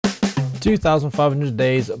2500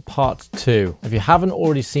 Days Part 2. If you haven't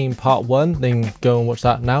already seen Part 1, then go and watch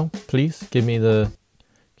that now, please. Give me the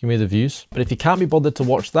views. But if you can't be bothered to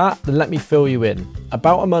watch that, then let me fill you in.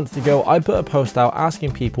 About a month ago, I put a post out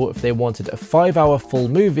asking people if they wanted a 5-hour full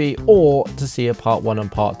movie or to see a Part 1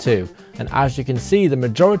 and Part 2. And as you can see, the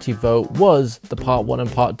majority vote was the Part 1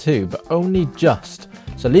 and Part 2, but only just.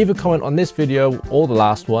 So leave a comment on this video or the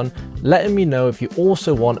last one, letting me know if you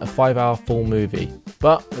also want a 5-hour full movie.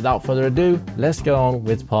 But without further ado, let's get on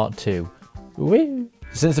with Part 2. Whee!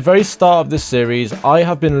 Since the very start of this series, I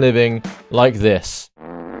have been living like this.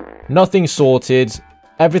 Nothing sorted,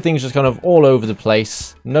 everything's just kind of all over the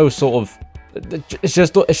place, no sort of, it's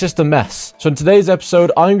just a mess. So in today's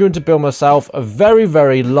episode, I'm going to build myself a very,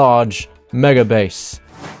 very large mega base.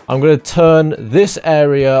 I'm going to turn this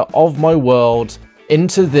area of my world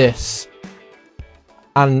into this,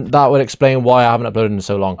 and that would explain why I haven't uploaded in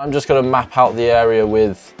so long. I'm just going to map out the area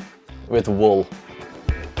with wool.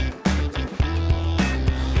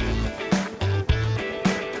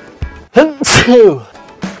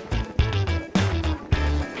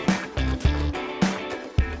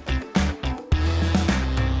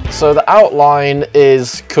 So the outline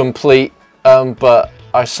is complete, but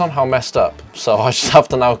I somehow messed up. So I just have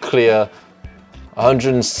to now clear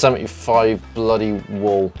 175 bloody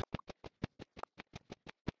wool.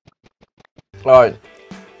 Alright,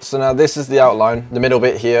 so now this is the outline. The middle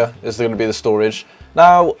bit here is going to be the storage.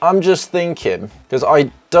 Now, I'm just thinking, because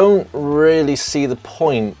I don't really see the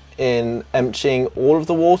point in emptying all of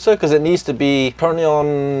the water, because it needs to be currently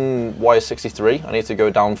on Y63. I need to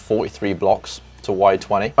go down 43 blocks to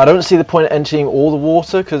Y20. I don't see the point of emptying all the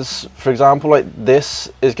water because, for example, like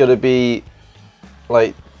this is going to be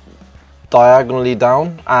like diagonally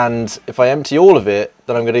down, and if I empty all of it,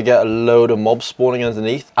 then I'm going to get a load of mobs spawning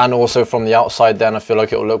underneath, and also from the outside then I feel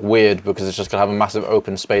like it will look weird because it's just going to have a massive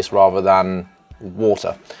open space rather than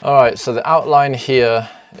water. Alright, so the outline here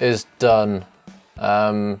is done.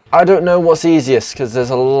 I don't know what's easiest because there's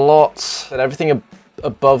a lot that everything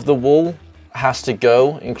above the wall has to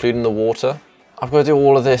go, including the water. I've got to do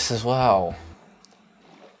all of this as well.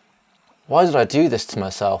 Why did I do this to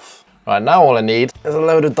myself? Right, now all I need is a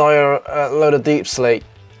load of deep slate.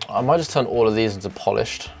 I might just turn all of these into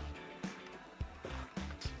polished.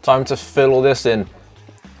 Time to fill all this in.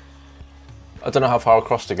 I don't know how far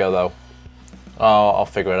across to go though. Oh, I'll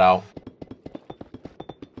figure it out.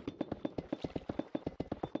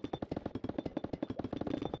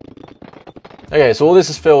 Okay, so all this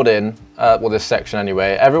is filled in, well, this section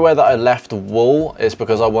anyway. Everywhere that I left wool is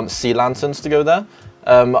because I want sea lanterns to go there.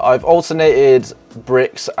 I've alternated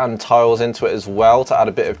bricks and tiles into it as well to add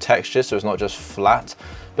a bit of texture so it's not just flat.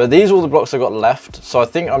 But these are all the blocks I've got left, so I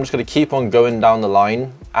think I'm just going to keep on going down the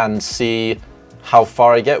line and see how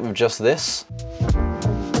far I get with just this.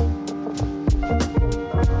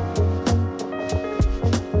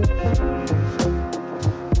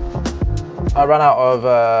 I ran out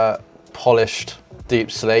of polished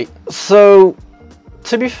deep slate, so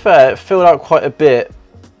to be fair, it filled out quite a bit,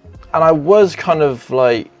 and I was kind of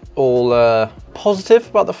like all positive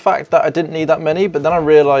about the fact that I didn't need that many, but then I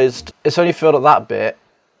realized it's only filled up that bit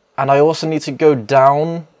and I also need to go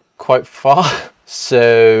down quite far.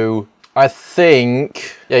 So I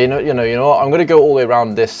think, yeah, you know what, I'm gonna go all the way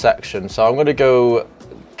around this section. So I'm gonna go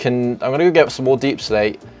get some more deep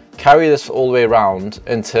slate, carry this all the way around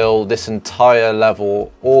until this entire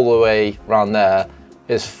level all the way around there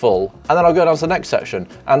is full, and then I'll go down to the next section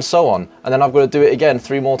and so on, and then I've got to do it again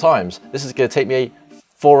 3 more times. This is going to take me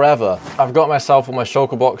forever. I've got myself all my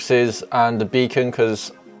shulker boxes and a beacon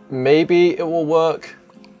because maybe it will work.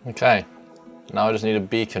 Okay, now I just need a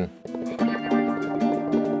beacon.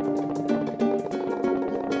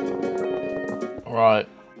 Right,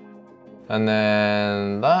 and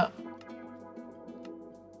then that.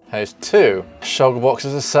 Here's 2. Shulker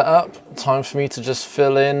boxes are set up. Time for me to just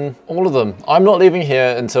fill in all of them. I'm not leaving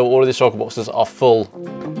here until all of these shulker boxes are full.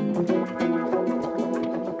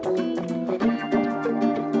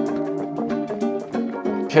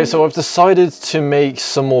 Okay, so I've decided to make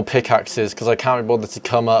some more pickaxes because I can't be bothered to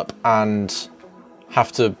come up and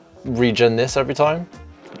have to regen this every time.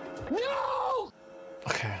 No!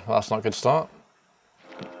 Okay, well, that's not a good start.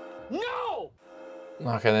 No!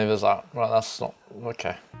 Okay, then there's that. Right, that's not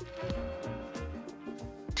okay.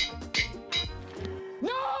 No!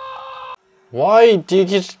 Why do you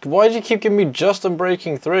keep giving me just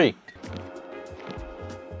Unbreaking 3?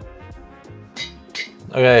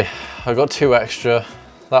 Okay, I got 2 extra.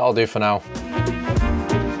 That'll do for now.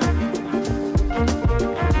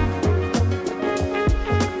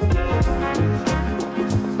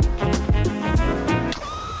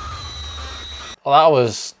 Well, that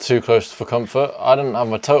was too close for comfort. I didn't have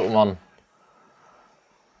my totem on.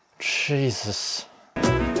 Jesus.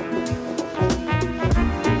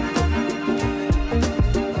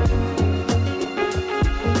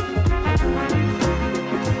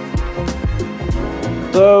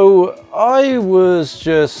 So I was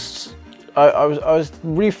just I was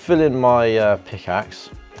refilling my pickaxe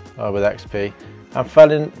with XP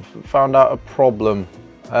and found out a problem.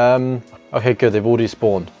 Okay, good, they've already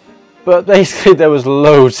spawned. But basically there was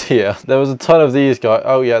loads here. There was a ton of these guys.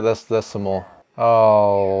 Oh yeah, there's some more.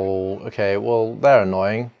 Oh, okay, well they're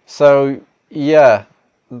annoying. So yeah,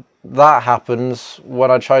 that happens when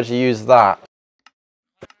I try to use that.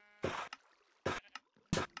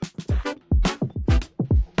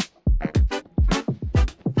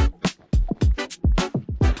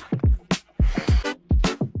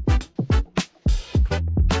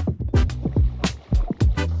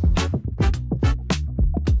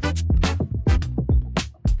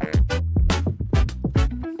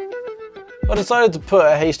 I decided to put a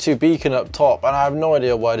H2 beacon up top, and I have no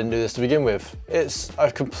idea why I didn't do this to begin with.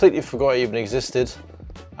 I've completely forgot it even existed,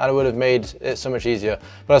 and it would have made it so much easier.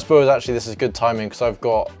 But I suppose actually this is good timing because I've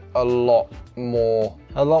got a lot more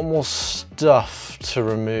stuff to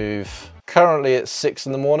remove. Currently it's 6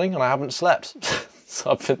 in the morning and I haven't slept.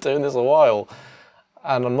 So I've been doing this a while,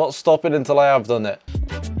 and I'm not stopping until I have done it.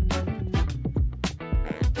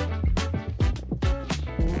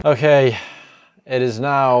 Okay, it is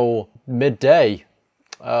now midday.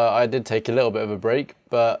 I did take a little bit of a break,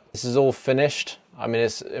 but this is all finished. I mean,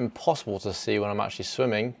 it's impossible to see when I'm actually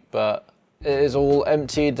swimming, but it is all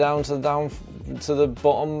emptied down to the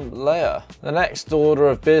bottom layer. The next order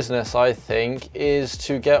of business, I think, is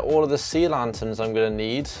to get all of the sea lanterns I'm going to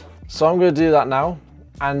need. So I'm going to do that now,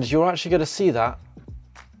 and you're actually going to see that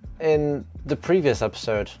in the previous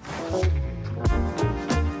episode.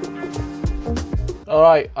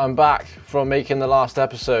 Alright, I'm back from making the last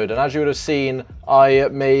episode, and as you would have seen, I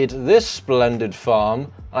made this splendid farm.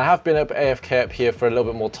 I have been AFK up here for a little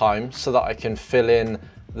bit more time so that I can fill in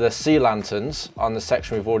the sea lanterns on the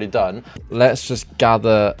section we've already done. Let's just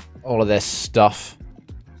gather all of this stuff.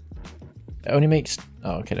 It only makes...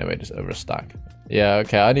 oh, okay, no, wait, just over a stack. Yeah,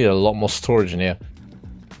 okay, I need a lot more storage in here.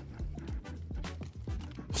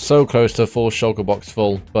 So close to a full shulker box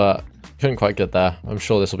full, but couldn't quite get there. I'm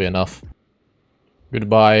sure this will be enough.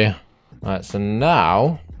 Goodbye. Alright, so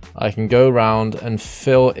now I can go around and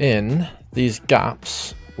fill in these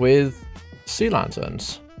gaps with sea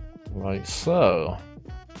lanterns. Like so.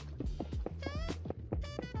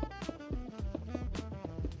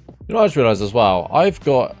 You know what I just realised as well? I've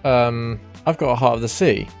got a Heart of the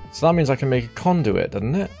Sea. So that means I can make a conduit,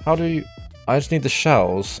 doesn't it? How do you... I just need the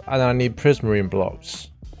shells, and then I need prismarine blocks.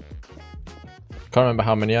 Can't remember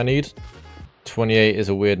how many I need. 28 is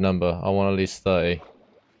a weird number. I want at least 30.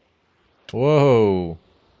 Whoa.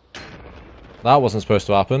 That wasn't supposed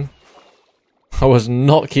to happen. I was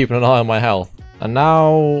not keeping an eye on my health. And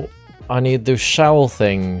now I need those shell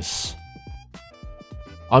things.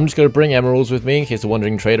 I'm just going to bring emeralds with me in case the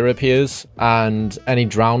wandering trader appears. And any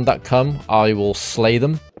drowned that come, I will slay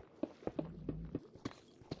them.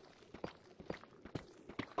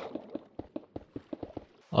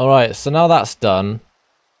 Alright, so now that's done.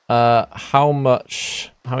 How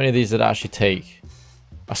many of these did it actually take?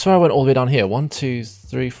 I swear I went all the way down here. 1, 2,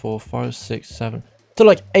 3, 4, 5, 6, 7. So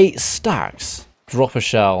like 8 stacks. Drop a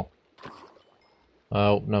shell.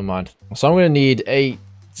 Oh, never mind. So I'm going to need 8,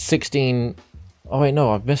 16... oh wait,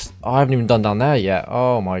 no, I've missed... oh, I haven't even done down there yet.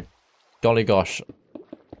 Oh my golly gosh.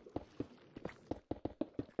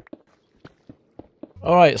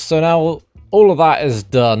 Alright, so now all of that is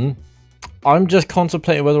done. I'm just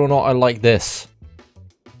contemplating whether or not I like this.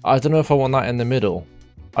 I don't know if I want that in the middle.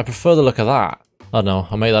 I prefer the look of that. I don't know,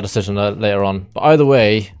 I'll make that decision later on. But either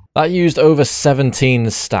way, that used over 17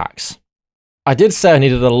 stacks. I did say I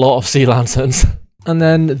needed a lot of sea lanterns. And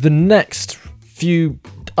then the next few,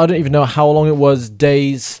 I don't even know how long it was,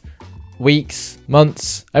 days, weeks,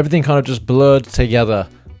 months, everything kind of just blurred together.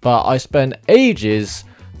 But I spent ages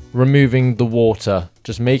removing the water,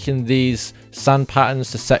 just making these sand patterns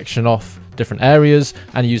to section off different areas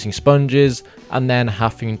and using sponges, and then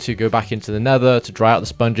having to go back into the nether to dry out the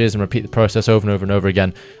sponges and repeat the process over and over and over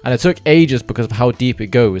again. And it took ages because of how deep it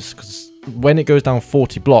goes, because when it goes down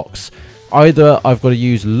 40 blocks, either I've got to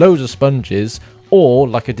use loads of sponges, or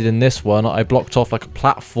like I did in this one, I blocked off like a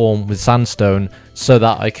platform with sandstone so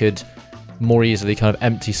that I could more easily kind of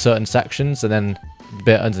empty certain sections, and then the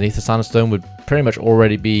bit underneath the sandstone would pretty much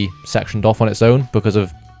already be sectioned off on its own because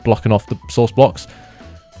of blocking off the source blocks.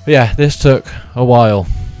 But yeah, this took a while.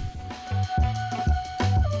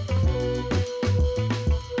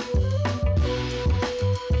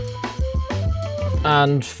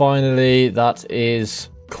 And finally, that is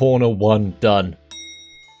corner 1 done.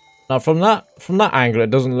 Now from that angle,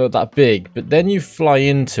 it doesn't look that big, but then you fly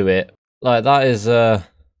into it, like that is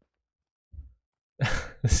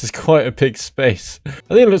this is quite a big space. I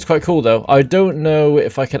think it looks quite cool though. I don't know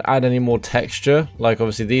if I can add any more texture. Like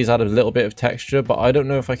obviously these add a little bit of texture, but I don't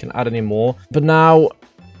know if I can add any more. But now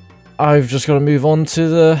I've just got to move on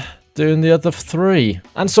to doing the other 3.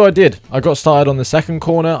 And so I did. I got started on the second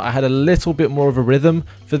corner. I had a little bit more of a rhythm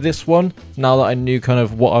for this one now that I knew kind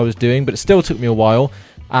of what I was doing, but it still took me a while.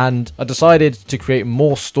 And I decided to create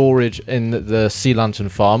more storage in the sea lantern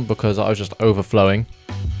farm because I was just overflowing.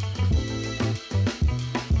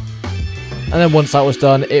 And then once that was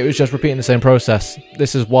done, it was just repeating the same process.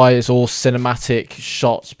 This is why it's all cinematic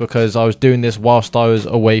shots, because I was doing this whilst I was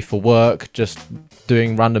away for work, just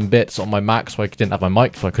doing random bits on my Mac, so I didn't have my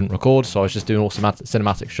mic, so I couldn't record, so I was just doing all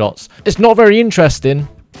cinematic shots. It's not very interesting,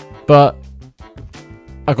 but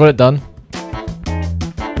I got it done.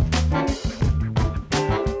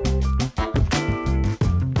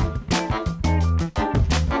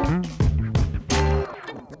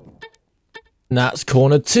 And that's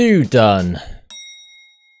corner 2 done.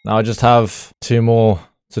 Now I just have 2 more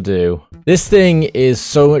to do. This thing is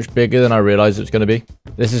so much bigger than I realized it was going to be.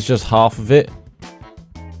 This is just half of it.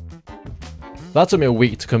 That took me a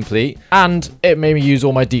week to complete, and it made me use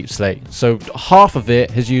all my deep slate. So half of it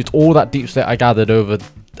has used all that deep slate I gathered over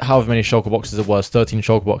however many shulker boxes it was, 13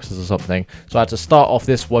 shulker boxes or something. So I had to start off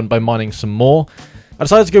this one by mining some more. I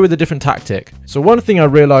decided to go with a different tactic. So one thing I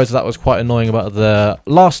realized that was quite annoying about the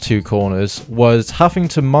last 2 corners was having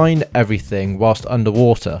to mine everything whilst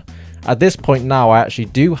underwater. At this point now, I actually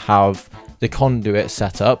do have the conduit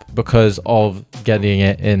set up because of getting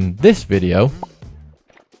it in this video.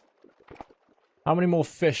 How many more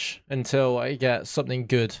fish until I get something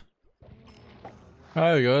good?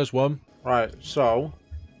 There we go, there's one. Right, so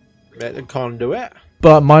make the conduit.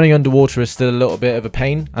 But mining underwater is still a little bit of a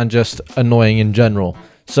pain and just annoying in general.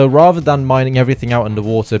 So rather than mining everything out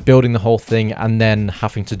underwater, building the whole thing, and then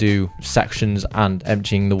having to do sections and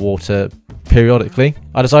emptying the water periodically,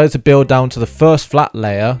 I decided to build down to the first flat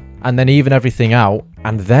layer and then even everything out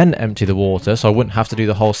and then empty the water, so I wouldn't have to do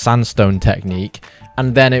the whole sandstone technique.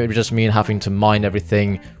 And then it would just mean having to mine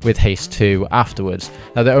everything with haste 2 afterwards.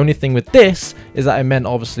 Now the only thing with this is that it meant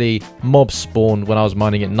obviously mobs spawned when I was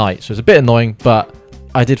mining at night, so it's a bit annoying, but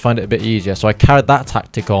I did find it a bit easier, so I carried that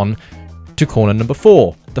tactic on to corner number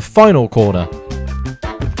 4, the final corner.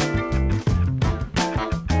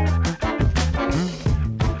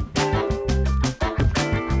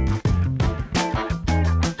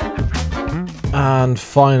 And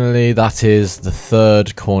finally, that is the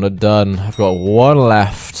 3rd corner done. I've got 1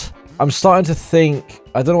 left. I'm starting to think,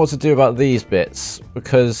 I don't know what to do about these bits,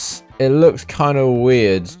 because it looks kind of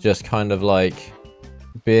weird just kind of like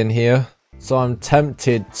being here. So I'm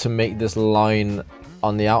tempted to make this line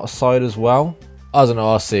on the outside as well. I don't know,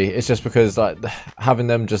 I'll see. It's just because like having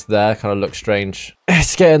them just there kind of looks strange.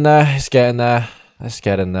 It's getting there, it's getting there. Let's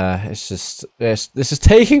get in there. It's just, this is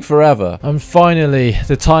taking forever. And finally,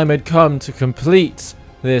 the time had come to complete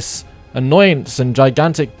this annoyance and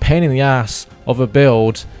gigantic pain in the ass of a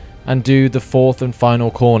build and do the 4th and final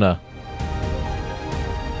corner.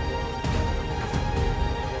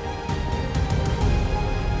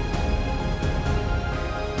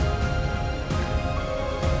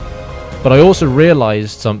 But I also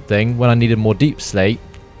realized something when I needed more deep slate,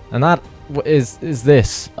 and that is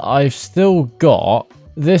this. I've still got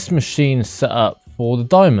this machine set up for the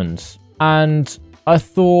diamonds, and I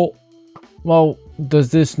thought, well,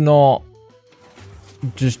 does this not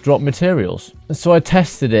just drop materials? So I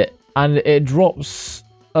tested it, and it drops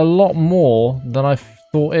a lot more than I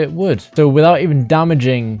thought it would. So without even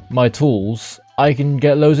damaging my tools, I can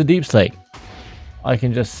get loads of deep slate. I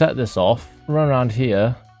can just set this off, run around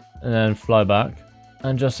here, and then fly back,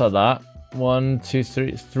 and just like that, 1, 2,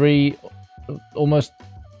 3, almost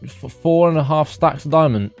 4.5 stacks of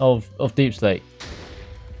diamond of deep slate.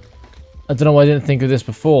 I don't know why I didn't think of this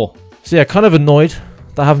before. So yeah, kind of annoyed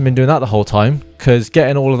that I haven't been doing that the whole time, because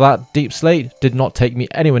getting all of that deep slate did not take me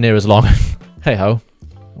anywhere near as long. Hey ho,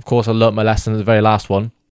 of course I learnt my lesson at the very last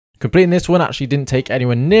one. Completing this one actually didn't take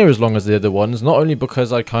anywhere near as long as the other ones, not only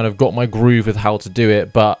because I kind of got my groove with how to do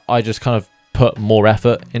it, but I just kind of put more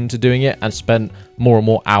effort into doing it and spent more and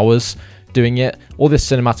more hours doing it. All this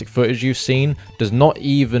cinematic footage you've seen does not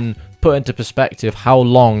even put into perspective how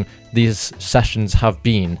long these sessions have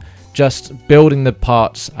been. Just building the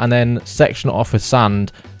parts and then sectioning it off with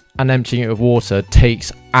sand and emptying it with water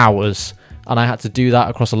takes hours, and I had to do that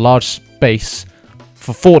across a large space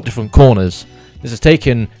for 4 different corners. This has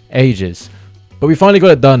taken ages, but we finally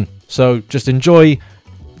got it done. So just enjoy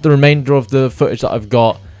the remainder of the footage that I've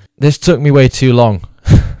got. This took me way too long.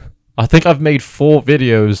 I think I've made 4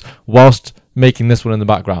 videos whilst making this one in the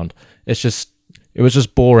background. It was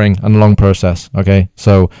just boring and a long process, okay?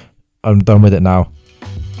 So I'm done with it now.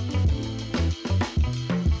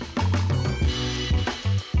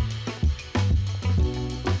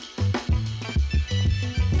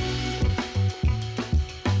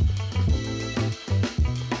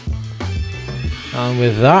 And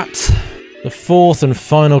with that, the 4th and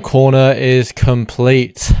final corner is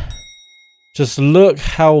complete. Just look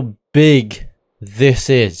how big this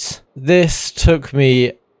is. This took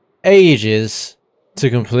me ages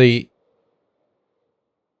to complete.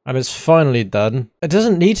 And it's finally done. It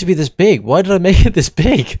doesn't need to be this big. Why did I make it this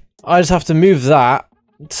big? I just have to move that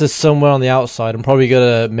to somewhere on the outside. I'm probably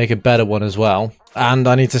going to make a better one as well. And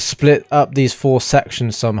I need to split up these 4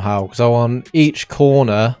 sections somehow. Because I want each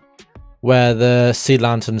corner where the sea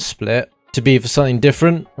lanterns split to be for something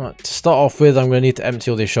different. Right, to start off with, I'm going to need to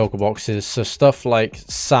empty all these shulker boxes. So stuff like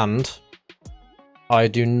sand, I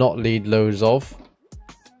do not need loads of.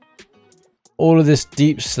 All of this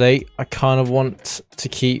deep slate, I kind of want to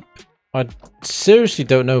keep. I seriously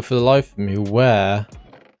don't know for the life of me where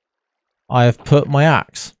I have put my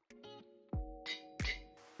axe.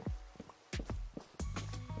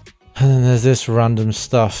 And then there's this random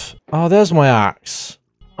stuff. Oh, there's my axe.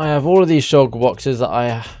 I have all of these shulker boxes that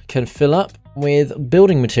I can fill up with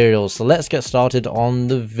building materials. So let's get started on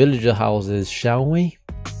the villager houses, shall we?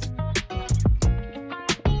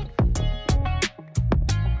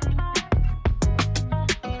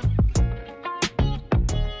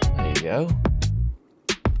 There you go.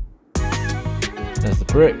 There's the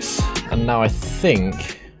bricks. And now I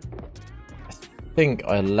think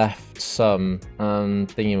I left some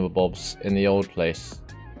thingamabobs in the old place.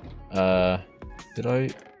 Did I?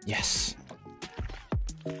 Yes.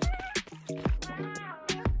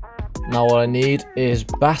 Now what I need is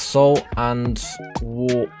basalt and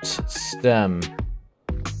warped stem.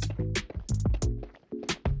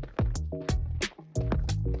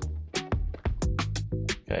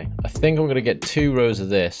 Okay, I think I'm going to get 2 rows of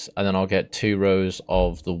this, and then I'll get 2 rows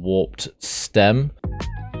of the warped stem.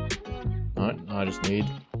 Alright, I just need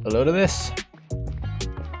a load of this.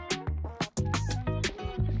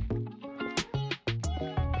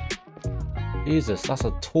 Jesus, that's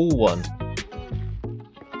a tall one.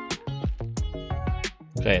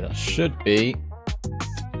 Okay, that should be...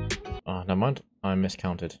 Oh, never mind. I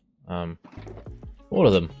miscounted. All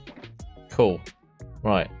of them. Cool.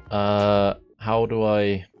 Right. How do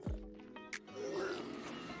I...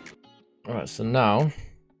 Alright, so now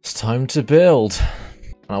it's time to build.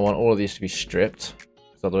 And I want all of these to be stripped,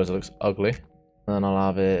 because otherwise it looks ugly. And then I'll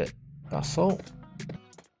have it basalt.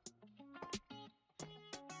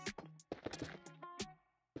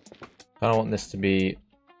 I kind of want this to be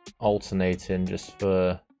alternating just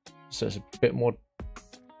for so it's a bit more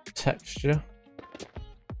texture.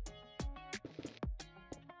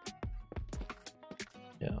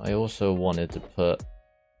 Yeah, I also wanted to put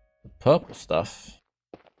the purple stuff,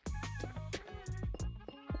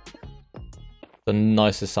 the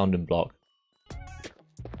nicest sounding block,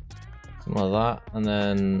 something like that. And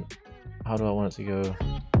then how do I want it to go?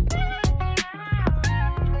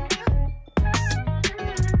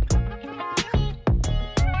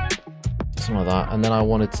 Like that, and then I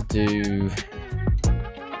wanted to do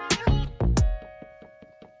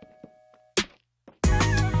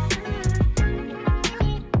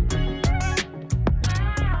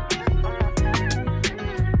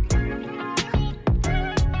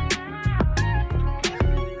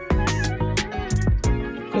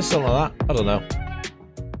just something like that. I don't know,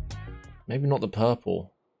 maybe not the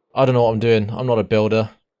purple. I don't know what I'm doing. I'm not a builder.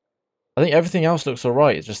 I think everything else looks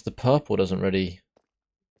alright, it's just the purple doesn't really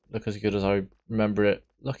look as good as I remember it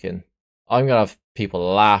looking. I'm gonna have people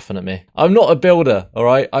laughing at me. I'm not a builder,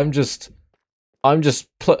 alright? I'm just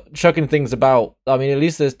chucking things about. I mean, at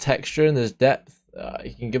least there's texture and there's depth.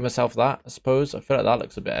 You can give myself that, I suppose. I feel like that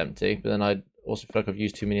looks a bit empty, but then I also feel like I've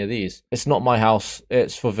used too many of these. It's not my house,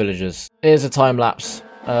 it's for villagers. Here's a time lapse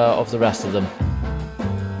of the rest of them.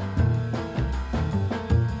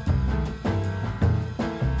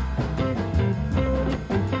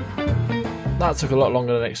 That took a lot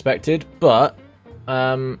longer than expected, but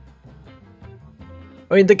I mean,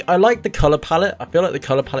 I like the color palette. I feel like the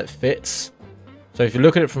color palette fits. So if you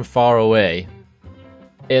look at it from far away,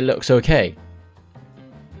 it looks okay,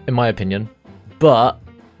 in my opinion. But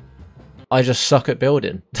I just suck at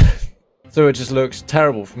building, so it just looks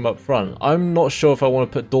terrible from up front. I'm not sure if I want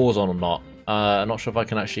to put doors on or not. I'm not sure if I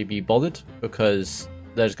can actually be bothered, because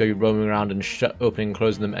they're just going to be roaming around and opening and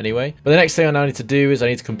closing them anyway. But the next thing I now need to do is I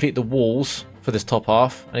need to complete the walls for this top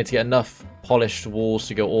half. I need to get enough polished walls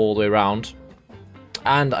to go all the way around.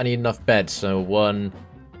 And I need enough beds. So 1,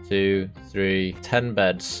 2, 3, 10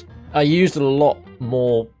 beds. I used a lot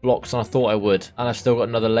more blocks than I thought I would. And I've still got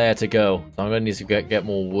another layer to go. So I'm going to need to get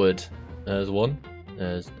more wood. There's 1.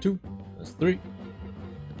 There's 2. There's 3.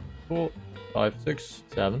 4, 5, 6,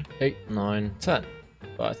 7, 8, 9, 10.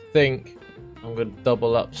 But I think I'm going to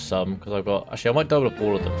double up some because I've got... Actually, I might double up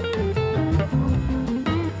all of them.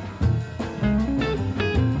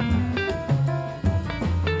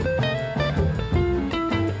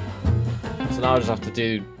 So now I just have to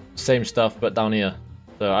do the same stuff but down here.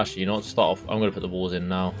 So actually, you know what, to start off, I'm going to put the walls in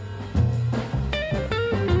now.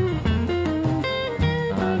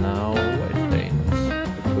 And now, wait,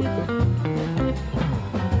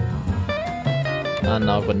 and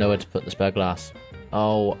now I've got nowhere to put the spare glass.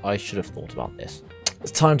 Oh, I should have thought about this.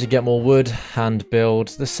 It's time to get more wood and build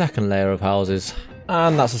the second layer of houses.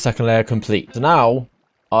 And that's the second layer complete. So now,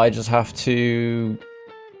 I just have to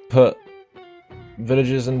put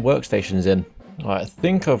villages and workstations in. Alright, I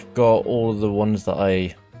think I've got all of the ones that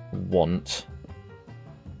I want.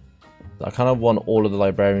 I kind of want all of the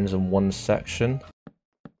librarians in one section.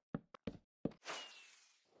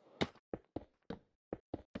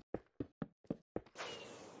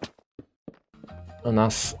 And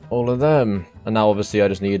that's all of them. And now obviously I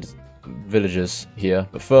just need villagers here.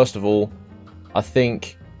 But first of all, I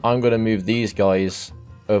think I'm going to move these guys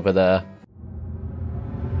over there.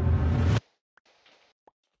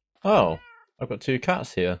 Oh, I've got 2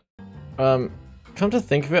 cats here. Come to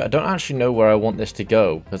think of it, I don't actually know where I want this to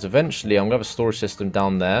go. Because eventually I'm going to have a storage system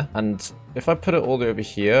down there. And if I put it all the way over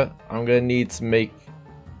here, I'm going to need to make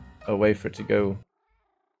a way for it to go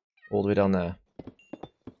all the way down there.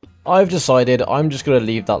 I've decided I'm just going to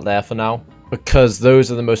leave that there for now, because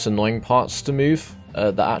those are the most annoying parts to move,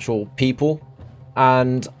 the actual people,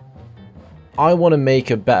 and I want to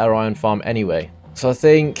make a better iron farm anyway. So I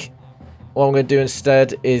think what I'm going to do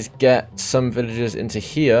instead is get some villagers into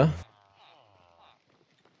here.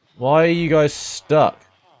 Why are you guys stuck?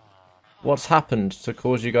 What's happened to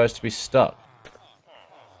cause you guys to be stuck?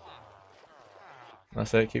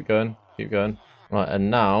 That's it, keep going, keep going. Right,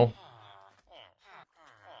 and now...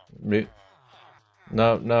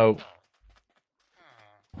 No, no.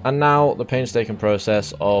 And now the painstaking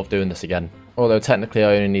process of doing this again. Although technically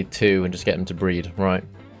I only need 2 and just get them to breed. Right.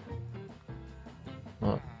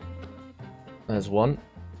 Oh. There's 1.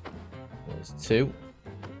 There's 2.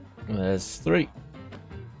 There's 3.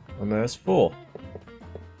 And there's 4.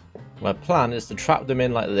 My plan is to trap them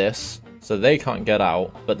in like this, so they can't get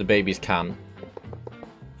out, but the babies can.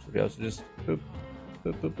 Should be able to just boop,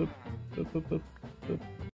 boop, boop, boop, boop, boop, boop, boop.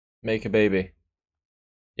 Make a baby.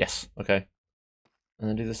 Yes, okay. And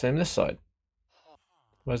then do the same this side.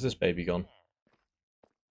 Where's this baby gone?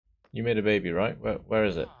 You made a baby, right? Where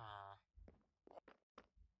is it?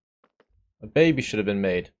 A baby should have been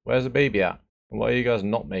made. Where's the baby at? Why are you guys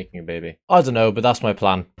not making a baby? I don't know, but that's my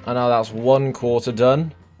plan. And now that's 1 quarter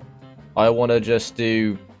done. I want to just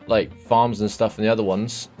do like farms and stuff in the other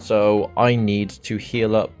ones. So I need to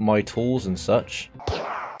heal up my tools and such.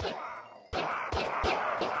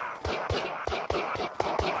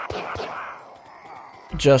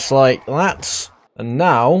 Just like that. And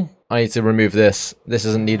now I need to remove this. This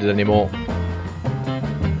isn't needed anymore.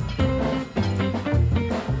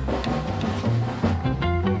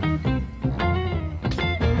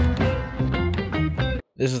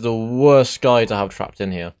 This is the worst guy to have trapped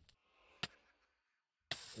in here.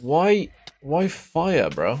 Why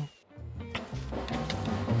fire, bro?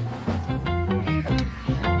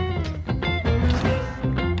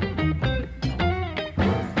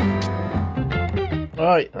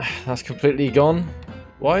 Alright, that's completely gone.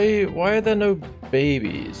 Why are there no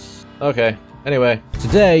babies? Okay, anyway.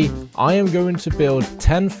 Today, I am going to build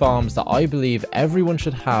 10 farms that I believe everyone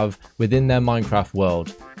should have within their Minecraft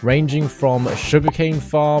world. Ranging from a sugarcane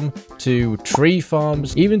farm, to tree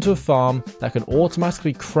farms, even to a farm that can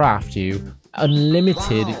automatically craft you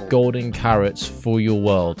unlimited golden carrots for your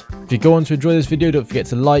world. If you go on to enjoy this video, don't forget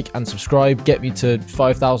to like and subscribe. Get me to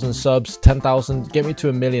 5,000 subs, 10,000, get me to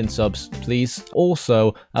 1,000,000 subs, please.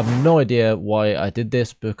 Also, I have no idea why I did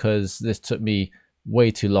this, because this took me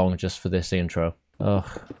way too long just for this intro.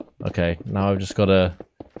 Ugh. Okay, now I've just got to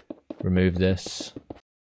remove this.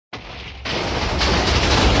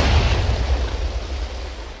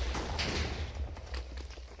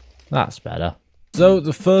 That's better. So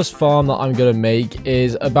the first farm that I'm going to make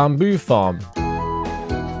is a bamboo farm.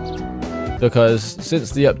 because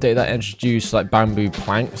since the update that introduced like bamboo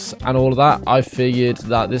planks and all of that, I figured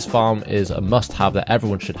that this farm is a must-have that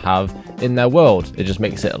everyone should have in their world. It just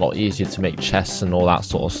makes it a lot easier to make chests and all that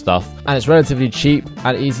sort of stuff, and it's relatively cheap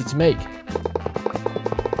and easy to make.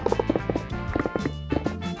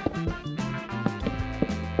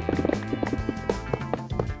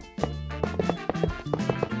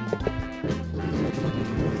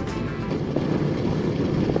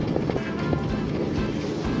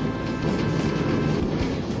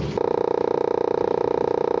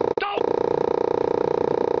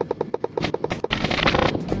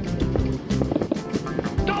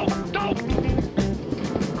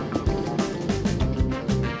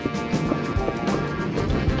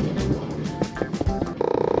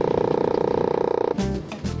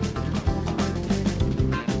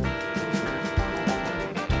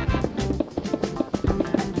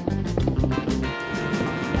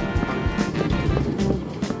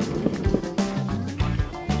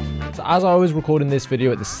 As I was recording this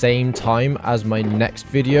video at the same time as my next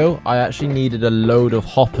video, I actually needed a load of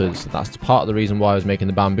hoppers. That's part of the reason why I was making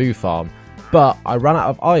the bamboo farm. But I ran out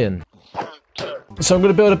of iron. So I'm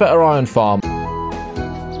going to build a better iron farm.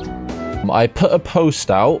 I put a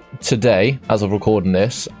post out today, as of recording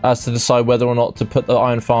this, as to decide whether or not to put the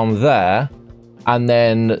iron farm there, and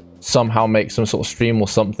then somehow make some sort of stream or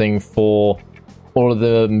something for all of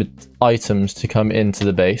the items to come into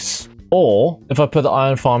the base. Or if I put the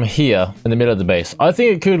iron farm here in the middle of the base. I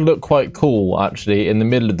think it could look quite cool actually in the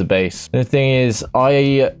middle of the base. The thing is,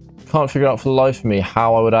 I can't figure out for the life of me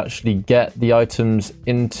how I would actually get the items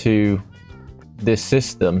into this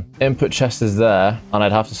system. Input chest is there, and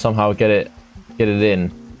I'd have to somehow get it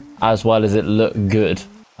in, as well as it look good.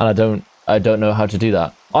 And I don't know how to do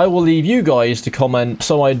that. I will leave you guys to comment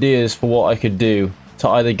some ideas for what I could do to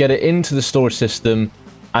either get it into the storage system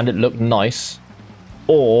and it look nice,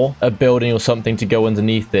 or a building or something to go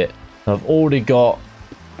underneath it. I've already got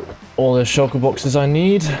all the shulker boxes I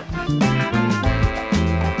need.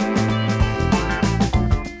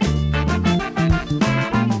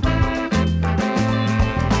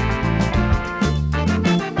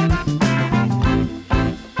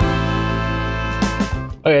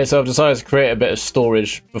 Okay, so I've decided to create a bit of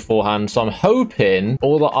storage beforehand, so I'm hoping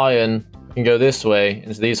all the iron can go this way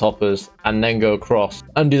into these hoppers and then go across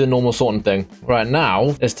and do the normal sorting thing. Right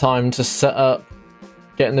now, it's time to set up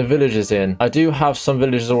getting the villagers in. I do have some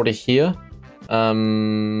villagers already here,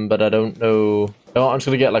 but I don't know. Oh, I'm just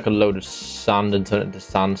gonna get like a load of sand and turn it into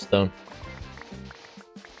sandstone.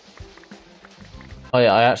 Oh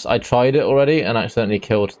yeah, I tried it already and accidentally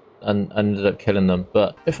killed and ended up killing them.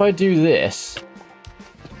 But if I do this,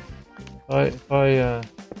 if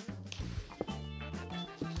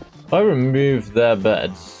I remove their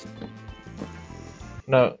beds.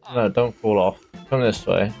 No, don't fall off. Come this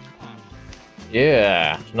way.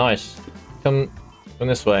 Yeah, nice. Come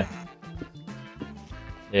this way.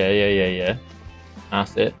 Yeah.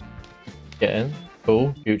 That's it. Get in.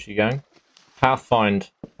 Cool. Gucci gang. Pathfind.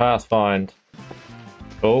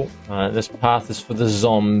 Cool. This path is for the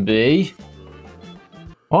zombie.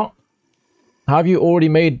 What? Have you already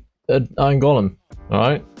made an iron golem?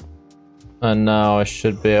 Alright. And now I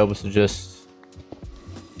should be able to just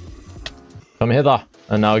come hither.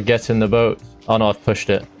 And now get in the boat. Oh no, I've pushed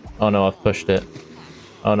it. Oh no, I've pushed it.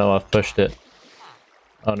 Oh no, I've pushed it.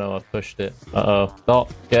 Oh no, I've pushed it. Uh-oh.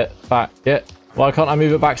 Stop. Get back. Get. Why can't I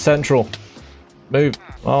move it back central? Move.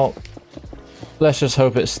 Well, let's just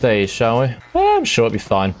hope it stays, shall we? I'm sure it'll be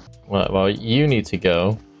fine. Well, you need to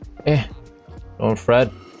go. Go on,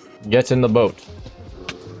 Fred. Get in the boat.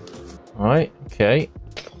 Alright, okay.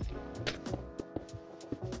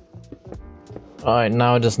 Alright,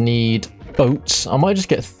 now I just need boats. I might just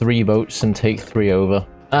get 3 boats and take 3 over.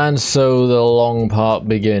 And so the long part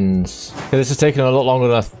begins. Okay, this is taking a lot longer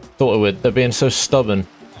than I thought it would. They're being so stubborn.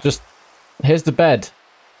 Just, here's the bed.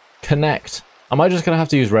 Connect. Am I just going to have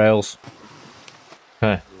to use rails?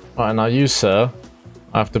 Okay. Alright, now you, sir.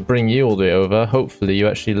 I have to bring you all the way over. Hopefully you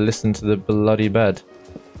actually listen to the bloody bed.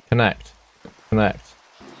 Connect. Connect.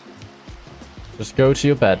 Just go to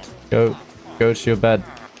your bed. Go to your bed.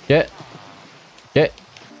 Get.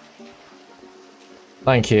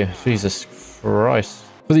 Thank you. Jesus Christ.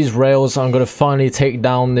 For these rails, I'm going to finally take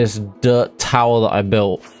down this dirt tower that I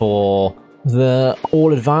built for the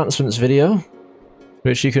All Advancements video,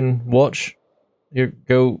 which you can watch. You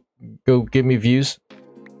go give me views.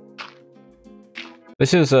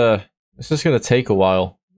 This is going to take a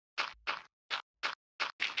while.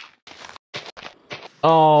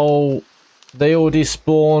 Oh, they already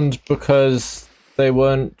spawned because They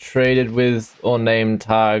weren't traded with or name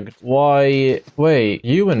tagged. Why? Wait,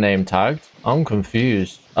 you were name tagged? I'm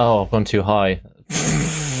confused. Oh, I've gone too high.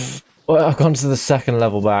 Well, I've gone to the second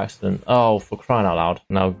level by accident. Oh, for crying out loud.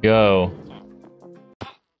 Now go.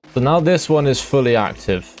 So now this one is fully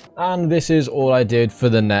active. And this is all I did for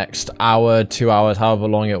the next hour, 2 hours, however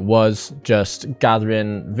long it was. Just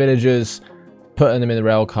gathering villagers, putting them in the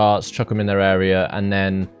rail carts, chuck them in their area, and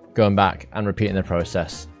then going back and repeating the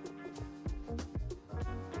process.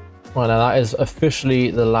 Right, now that is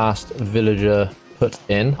officially the last villager put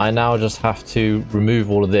in. I now just have to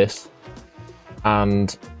remove all of this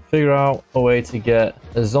and figure out a way to get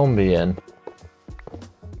a zombie in.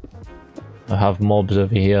 I have mobs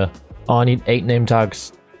over here. Oh, I need 8 name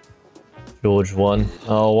tags. George 1.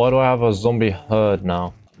 Oh, why do I have a zombie herd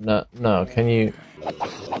now? No, can you...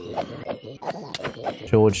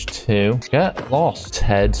 George 2. Get lost.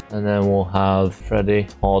 Ted. And then we'll have Freddy,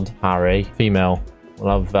 Todd, Harry. Female.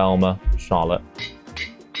 We'll have Velma, Charlotte.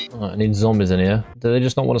 Oh, I need zombies in here. Do they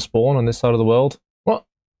just not want to spawn on this side of the world? What?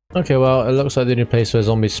 Okay, well, it looks like the only place where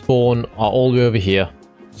zombies spawn are all the way over here.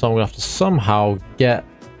 So I'm going to have to somehow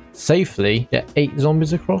safely get 8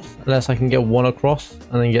 zombies across, unless I can get 1 across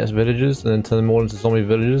and then get villagers and then turn them all into zombie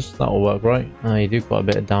villagers. That'll work, right? Oh, you do quite a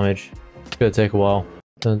bit of damage. It's gonna take a while.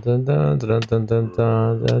 Dun, dun, dun, dun, dun, dun,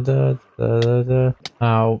 dun, dun, dun, dun, dun.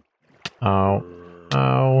 Ow. Ow.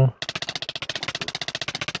 Ow.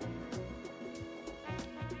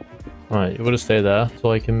 Right, you're gonna stay there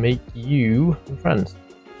so I can make you friends.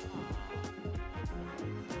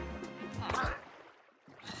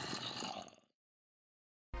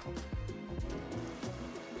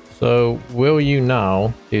 So, will you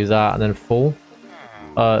now do that and then fall?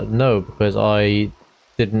 No, because I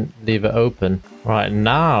didn't leave it open. Right,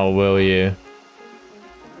 now will you?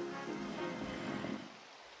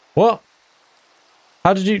 What?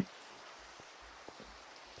 How did you...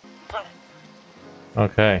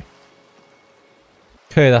 Okay.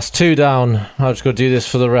 Okay, that's 2 down. I've just got to do this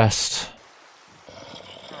for the rest.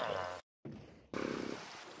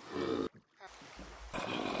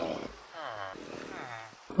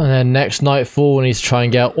 And then next nightfall, we need to try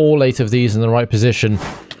and get all 8 of these in the right position.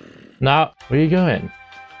 Now, where are you going?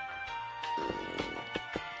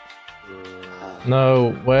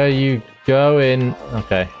 No, where are you going?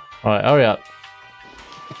 Okay. Alright, hurry up.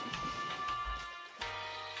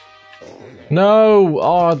 No!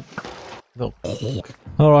 Oh. No.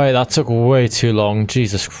 Alright, that took way too long.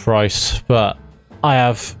 Jesus Christ. But I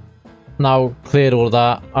have now cleared all of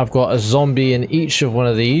that. I've got a zombie in each of one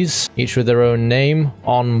of these, each with their own name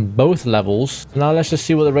on both levels. So now let's just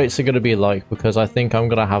see what the rates are going to be like, because I think I'm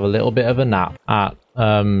going to have a little bit of a nap at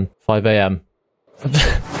 5 AM.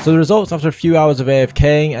 So the results after a few hours of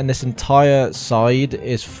AFKing, and this entire side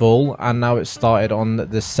is full, and now it's started on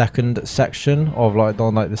the second section of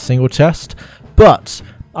the single chest. But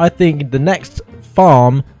I think the next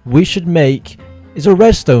farm we should make is a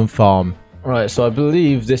redstone farm. Right, so I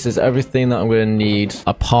believe this is everything that I'm going to need,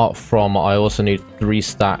 apart from I also need 3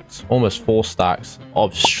 stacks, almost 4 stacks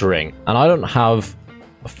of string. And I don't have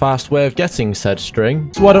a fast way of getting said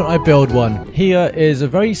string, so why don't I build one? Here is a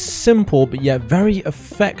very simple but yet very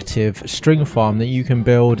effective string farm that you can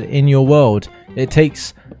build in your world. It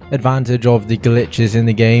takes advantage of the glitches in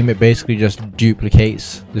the game. It basically just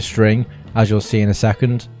duplicates the string, as you'll see in a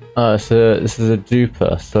second. So this is a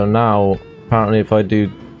duper, so now apparently if I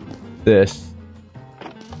do this...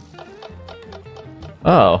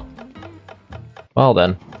 Oh. Well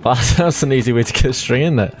then, that's an easy way to get string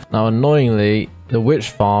in there. Now annoyingly, the witch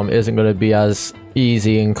farm isn't going to be as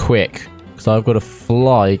easy and quick, because I've got to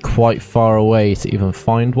fly quite far away to even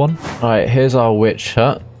find one. Alright, here's our witch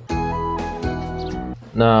hut.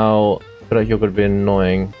 Now, I feel like you're going to be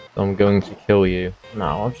annoying, so I'm going to kill you.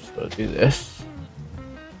 Now, I've just got to do this.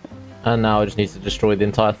 And now I just need to destroy the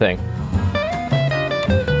entire thing.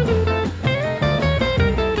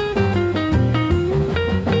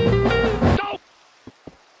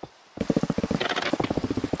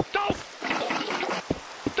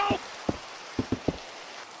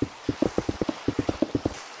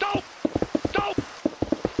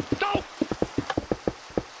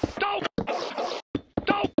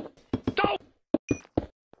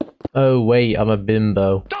 Oh wait, I'm a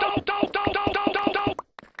bimbo.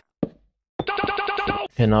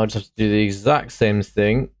 Okay, now I just have to do the exact same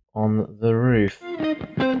thing on the roof.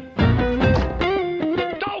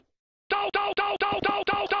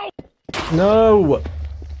 No!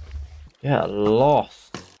 Get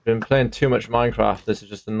lost. I've been playing too much Minecraft, this is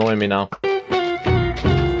just annoying me now. Okay,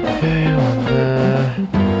 one there. 2,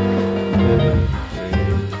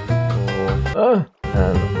 3, 4.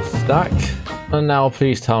 And stack. And now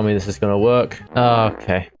please tell me this is going to work.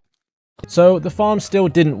 Okay. So the farm still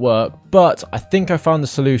didn't work, but I think I found the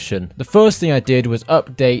solution. The first thing I did was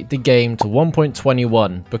update the game to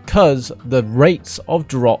 1.21 because the rates of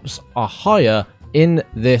drops are higher in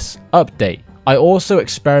this update. I also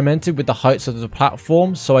experimented with the heights of the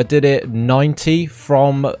platform, so I did it 90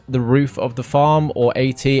 from the roof of the farm or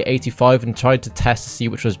 80, 85 and tried to test to see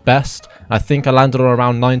which was best. I think I landed on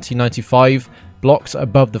around 90, 95 blocks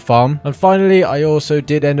above the farm. And finally, I also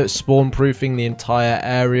did end up spawn proofing the entire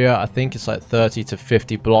area. I think it's like 30 to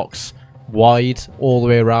 50 blocks wide all the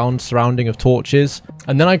way around, surrounding of torches.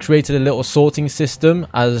 And then I created a little sorting system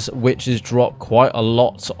as witches drop quite a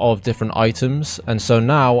lot of different items, and so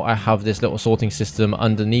now I have this little sorting system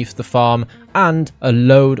underneath the farm and a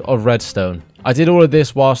load of redstone. I did all of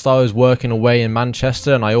this whilst I was working away in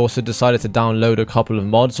Manchester, and I also decided to download a couple of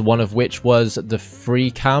mods, one of which was the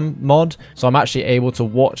FreeCam mod. So I'm actually able to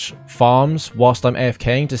watch farms whilst I'm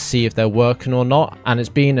AFKing to see if they're working or not, and it's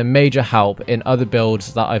been a major help in other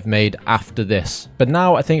builds that I've made after this. But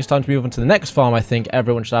now I think it's time to move on to the next farm I think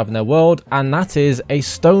everyone should have in their world, and that is a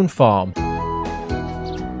stone farm.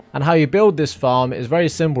 And how you build this farm is very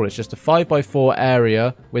simple. It's just a 5x4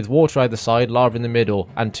 area with water either side, lava in the middle,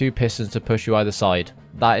 and 2 pistons to push you either side.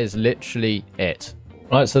 That is literally it.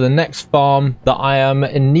 Right, so the next farm that I am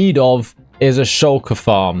in need of is a shulker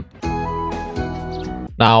farm.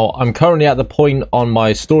 Now, I'm currently at the point on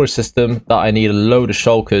my storage system that I need a load of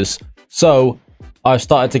shulkers. So, I've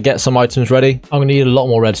started to get some items ready. I'm going to need a lot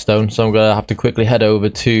more redstone, so I'm going to have to quickly head over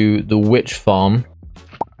to the witch farm.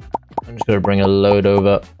 I'm just going to bring a load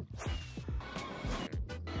over.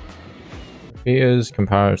 Fears,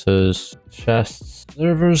 comparators, chests,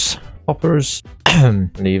 servers, hoppers,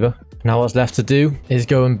 lever. Now what's left to do is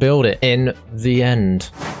go and build it in the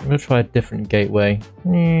end. I'm going to try a different gateway.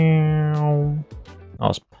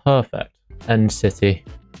 That's perfect. End city.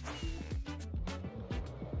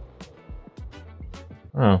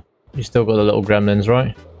 Oh, you still got the little gremlins,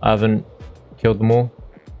 right? I haven't killed them all.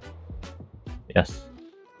 Yes.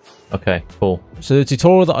 Okay, cool. So the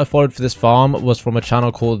tutorial that I followed for this farm was from a channel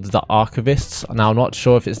called The Archivists. Now, I'm not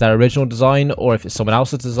sure if it's their original design or if it's someone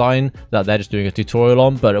else's design that they're just doing a tutorial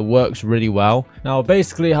on, but it works really well. Now,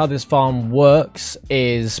 basically how this farm works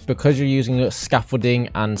is because you're using scaffolding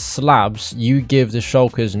and slabs, you give the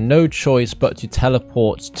shulkers no choice but to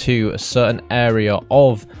teleport to a certain area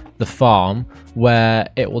of the farm where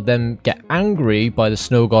it will then get angry by the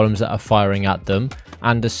snow golems that are firing at them,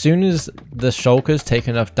 and as soon as the shulkers take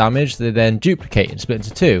enough damage, they then duplicate and split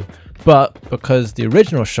into 2. But because the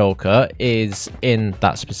original shulker is in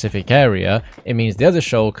that specific area, it means the other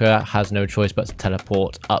shulker has no choice but to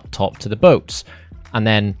teleport up top to the boats. And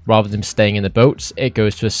then rather than staying in the boats, it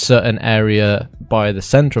goes to a certain area by the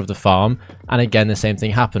center of the farm, and again the same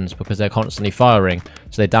thing happens because they're constantly firing.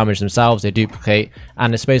 So they damage themselves, they duplicate,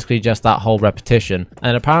 and it's basically just that whole repetition.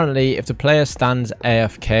 And apparently if the player stands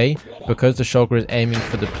AFK, because the shulker is aiming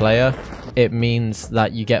for the player, it means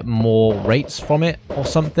that you get more rates from it or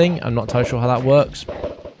something. I'm not entirely sure how that works.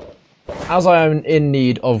 As I am in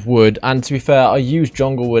need of wood, and to be fair, I use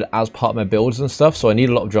jungle wood as part of my builds and stuff, so I need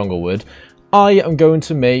a lot of jungle wood. I am going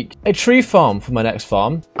to make a tree farm for my next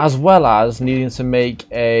farm, as well as needing to make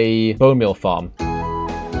a bone meal farm.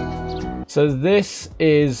 So this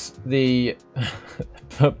is the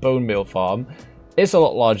bone meal farm. It's a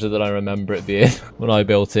lot larger than I remember it being when I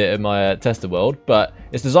built it in my tester world, but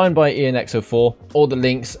it's designed by IanXO4. All the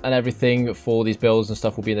links and everything for these builds and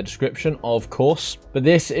stuff will be in the description, of course. But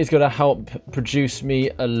this is going to help produce me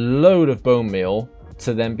a load of bone meal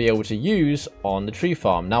to then be able to use on the tree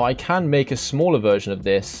farm. Now I can make a smaller version of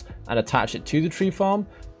this and attach it to the tree farm,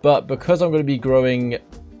 but because I'm going to be growing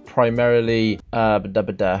primarily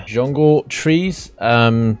jungle trees,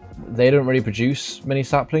 they don't really produce many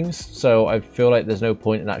saplings, so I feel like there's no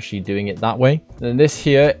point in actually doing it that way. And this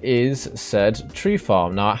here is said tree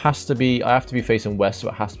farm. Now it has to be, I have to be facing west, so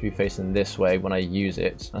it has to be facing this way when I use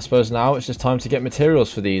it. I suppose now it's just time to get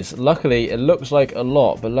materials for these. Luckily it looks like a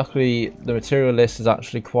lot, but luckily the material list is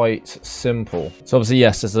actually quite simple. So obviously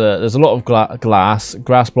yes, there's a lot of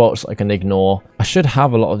grass blocks I can ignore. I should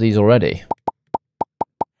have a lot of these already.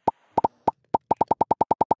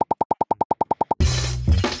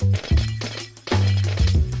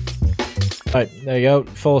 Right, there you go,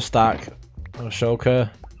 full stack of shulker.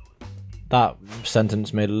 That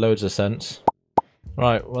sentence made loads of sense.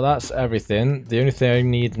 Right, well that's everything. The only thing I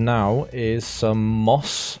need now is some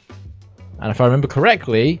moss. And if I remember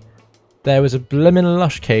correctly, there was a blimmin'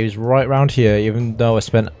 lush caves right around here, even though I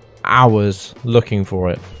spent hours looking for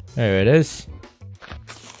it. There it is.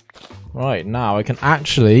 Right, now I can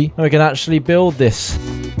actually build this.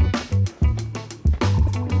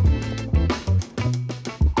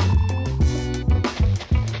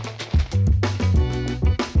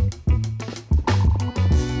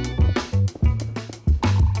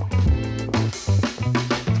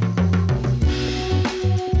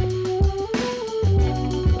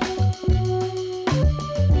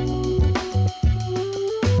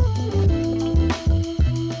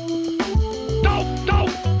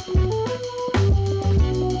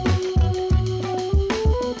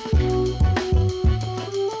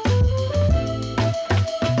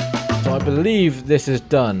 believe this is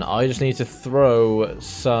done. I just need to throw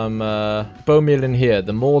some bone meal in here.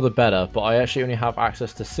 The more the better, but I actually only have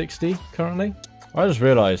access to 60 currently. I just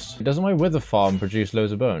realized, doesn't my wither farm produce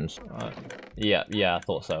loads of bones? Yeah, I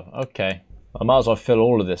thought so. Okay. I might as well fill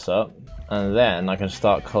all of this up, and then I can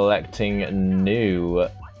start collecting new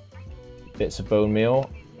bits of bone meal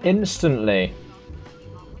instantly.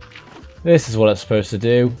 This is what it's supposed to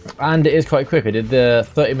do, and it is quite quick. I did the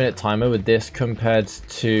 30-minute timer with this compared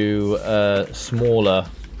to a smaller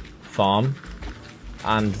farm,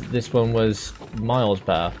 and this one was miles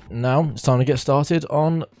better. Now it's time to get started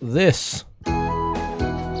on this.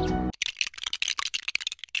 I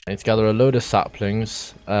need to gather a load of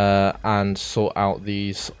saplings and sort out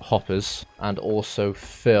these hoppers, and also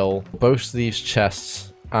fill both of these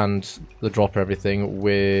chests and the dropper everything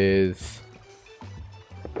with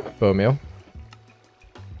bone meal.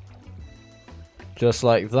 Just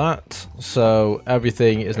like that. So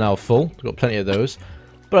everything is now full. I've got plenty of those.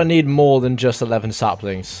 But I need more than just 11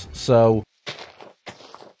 saplings. So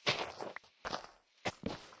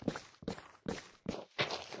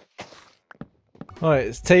alright,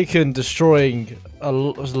 it's taken destroying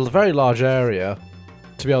a very large area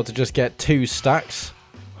to be able to just get 2 stacks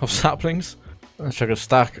of saplings. Let's check a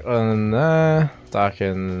stack in there, stack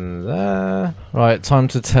in there. Right, time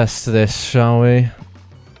to test this, shall we?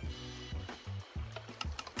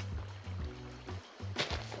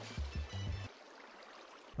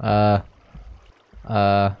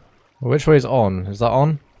 Which way is on? Is that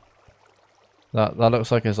on? That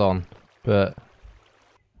looks like it's on, but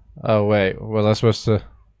oh wait, was I supposed to?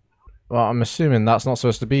 Well, I'm assuming that's not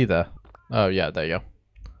supposed to be there. Oh yeah, there you go.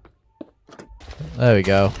 There we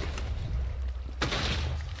go.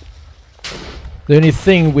 The only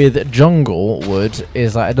thing with jungle wood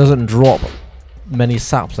is that it doesn't drop many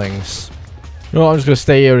saplings. You know what, I'm just going to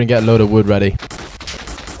stay here and get a load of wood ready.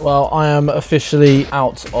 Well, I am officially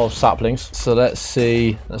out of saplings, so let's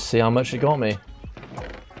see how much it got me.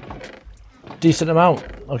 Decent amount.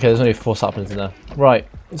 Okay, there's only 4 saplings in there. Right,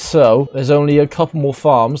 so there's only a couple more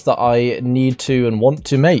farms that I need to and want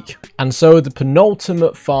to make. And so the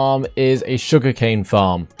penultimate farm is a sugarcane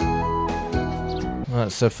farm. Right,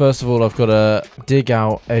 so first of all, I've got to dig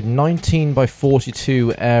out a 19 by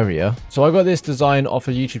 42 area. So I got this design off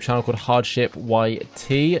a YouTube channel called Hardship YT.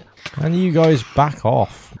 And you guys back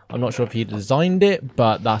off. I'm not sure if he designed it,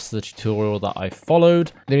 but that's the tutorial that I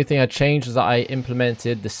followed. The only thing I changed is that I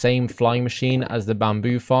implemented the same flying machine as the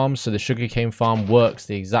bamboo farm. So the sugarcane farm works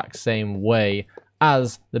the exact same way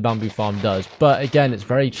as the bamboo farm does. But again, it's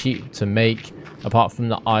very cheap to make, apart from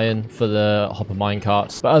the iron for the hopper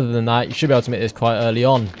minecarts. But other than that, you should be able to make this quite early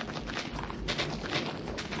on.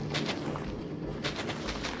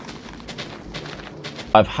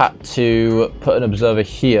 I've had to put an observer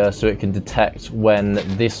here so it can detect when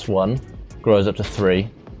this one grows up to 3.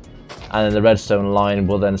 And then the redstone line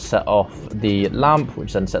will then set off the lamp,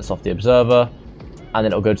 which then sets off the observer. And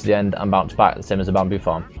then it'll go to the end and bounce back, the same as a bamboo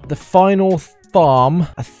farm. The final farm,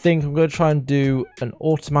 I think I'm going to try and do an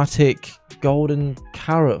automatic golden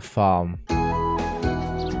carrot farm.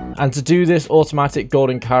 And to do this automatic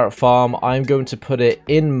golden carrot farm, I'm going to put it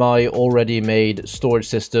in my already made storage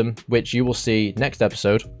system, which you will see next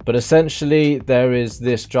episode. But essentially, there is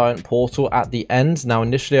this giant portal at the end. Now,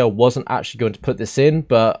 initially, I wasn't actually going to put this in,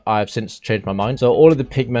 but I've since changed my mind. So all of the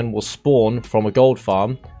pigmen will spawn from a gold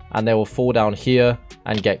farm, and they will fall down here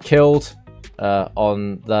and get killed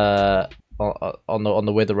on the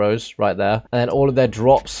wither rows right there, and then all of their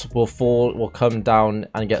drops will come down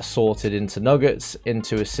and get sorted into nuggets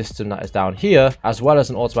into a system that is down here, as well as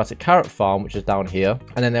an automatic carrot farm which is down here,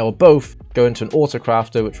 and then they will both go into an auto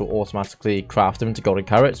crafter which will automatically craft them into golden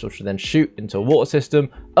carrots, which will then shoot into a water system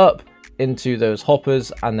up into those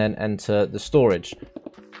hoppers and then enter the storage.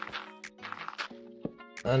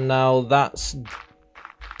 And now that's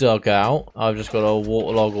dug out, I've just got to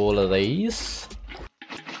waterlog all of these.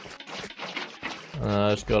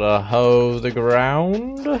 Just gotta hoe the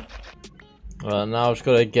ground. Now I've just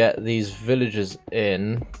gotta get these villagers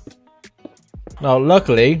in. Now,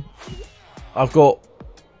 luckily, I've got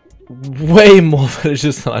way more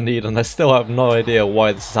villagers than I need, and I still have no idea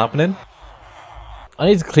why this is happening. I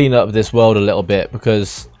need to clean up this world a little bit,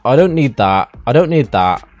 because I don't need that. I don't need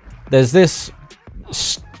that. There's this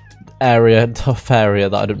area, tough area,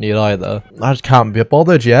 that I don't need either. I just can't be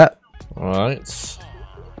bothered yet. Alright.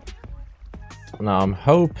 Now I'm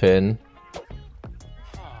hoping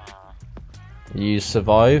you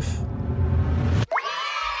survive.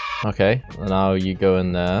 Okay, now you go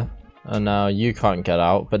in there. And now you can't get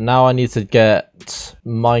out. But now I need to get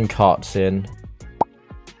minecarts in.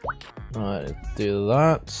 Alright, do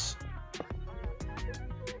that.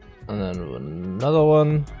 And then another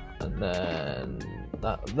one. And then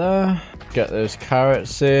that there. Get those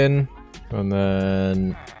carrots in. And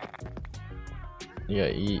then you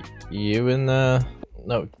get you in there.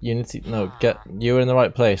 No, you need to, no, get you in the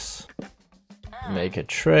right place. Make a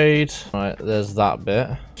trade. Right, there's that bit.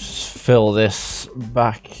 Just fill this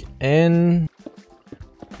back in.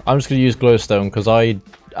 I'm just gonna use glowstone because I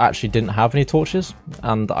actually didn't have any torches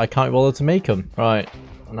and I can't be bothered to make them. Right,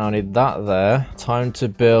 now I need that there. Time to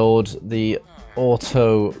build the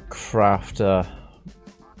auto crafter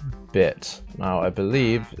bit. Now I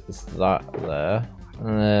believe it's that there.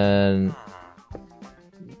 And then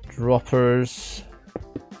droppers.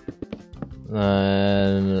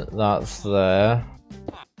 Then that's there.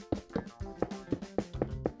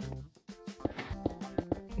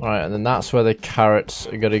 Right, and then that's where the carrots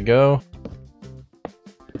are gonna go.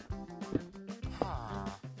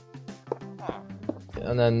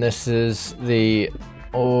 And then this is the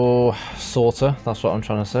sorter, that's what I'm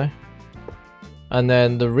trying to say. And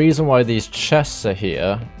then the reason why these chests are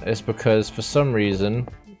here is because for some reason,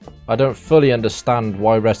 I don't fully understand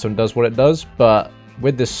why redstone does what it does, but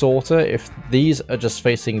with this sorter, if these are just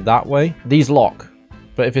facing that way, these lock.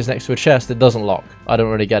 But if it's next to a chest, it doesn't lock. I don't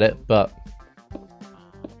really get it, but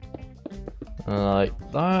like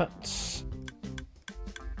that.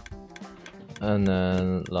 And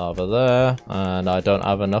then lava there. And I don't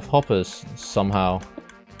have enough hoppers somehow.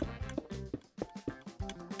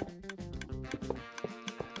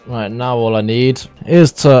 Right, now all I need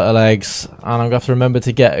is turtle eggs. And I'm going to have to remember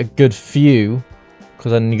to get a good few,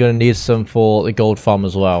 because I'm going to need some for the gold farm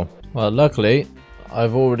as well. Well, luckily,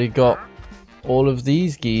 I've already got all of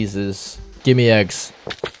these geezers. Gimme eggs.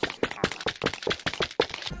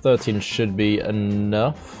 13 should be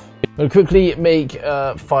enough. I'm going to quickly make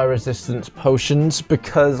fire resistance potions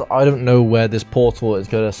because I don't know where this portal is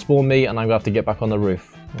going to spawn me and I'm going to have to get back on the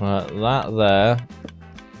roof. That there.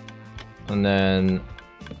 And then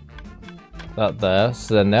that there.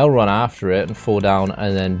 So then they'll run after it and fall down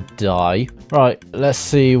and then die. Right, let's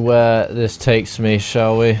see where this takes me,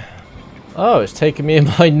 shall we? Oh, it's taking me in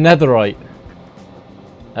my netherite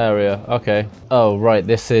area. Okay. Oh, right,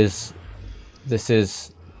 this is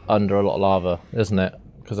under a lot of lava, isn't it?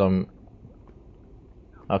 Because I'm...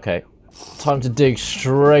 Okay. Time to dig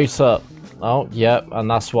straight up. Oh, yep, and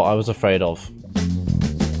that's what I was afraid of. And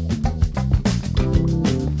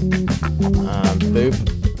boop.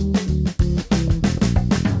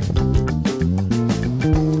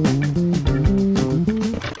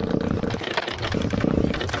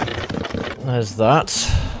 There's that.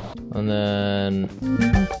 And then...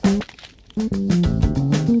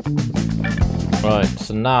 Right,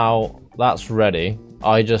 so now that's ready.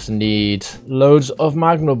 I just need loads of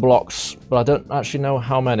magma blocks, but I don't actually know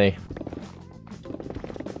how many.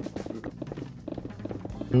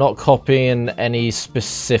 I'm not copying any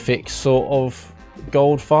specific sort of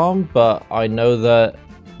gold farm, but I know that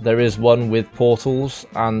there is one with portals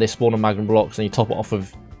and they spawn on magma blocks and you top it off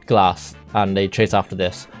with glass and they chase after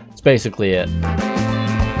this. That's basically it.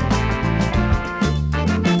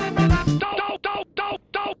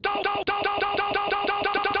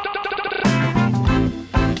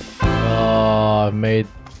 Oh, I made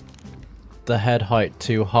the head height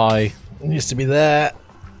too high. It needs to be there.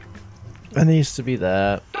 It needs to be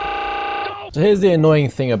there. So here's the annoying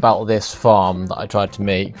thing about this farm that I tried to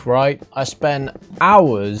make, right? I spent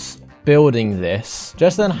hours building this,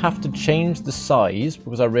 just then have to change the size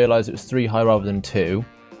because I realized it was 3 high rather than 2.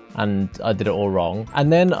 And I did it all wrong.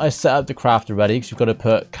 And then I set up the crafter ready because you've got to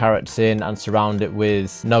put carrots in and surround it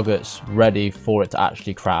with nuggets ready for it to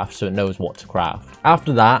actually craft so it knows what to craft.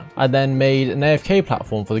 After that, I then made an AFK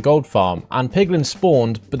platform for the gold farm and piglins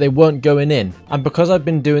spawned, but they weren't going in. And because I've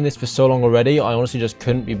been doing this for so long already, I honestly just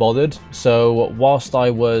couldn't be bothered. So whilst I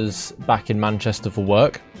was back in Manchester for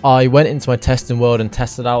work, I went into my testing world and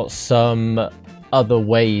tested out some other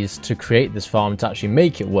ways to create this farm to actually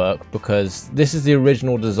make it work, because this is the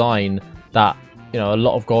original design that, you know, a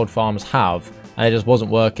lot of gold farms have, and it just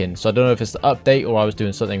wasn't working. So I don't know if it's the update or I was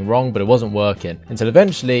doing something wrong, but it wasn't working until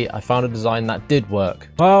eventually I found a design that did work.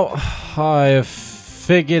 Well, I've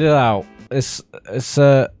figured it out. It's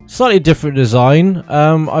a slightly different design.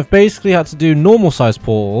 I've basically had to do normal size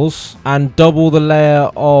portals and double the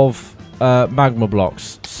layer of magma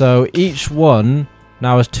blocks. So each one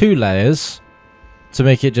now has 2 layers to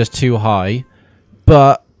make it just too high,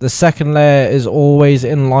 but the second layer is always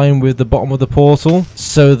in line with the bottom of the portal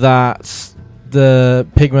so that the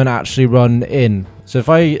pigmen actually run in. So if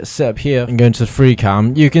I sit up here and go into the free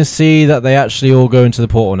cam, you can see that they actually all go into the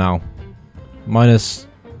portal now, minus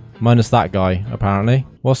that guy apparently.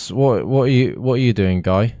 What are you doing,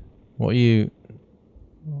 guy? What are you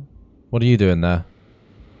What are you doing there?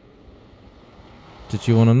 Did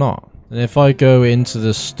you want to not? And if I go into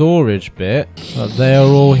the storage bit, they are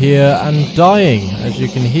all here and dying, as you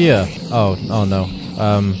can hear. Oh no.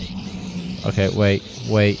 Okay, wait.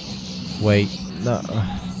 No.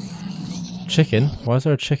 Chicken? Why is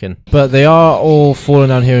there a chicken? But they are all falling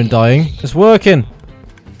down here and dying. It's working!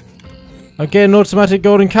 I'm getting automatic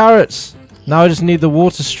golden carrots! Now I just need the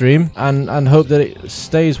water stream and hope that it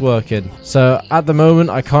stays working. So at the moment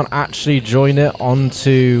I can't actually join it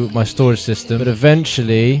onto my storage system, but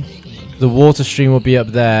eventually the water stream will be up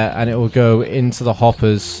there and it will go into the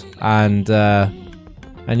hoppers and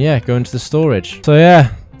yeah, go into the storage. So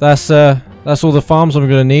yeah, that's all the farms I'm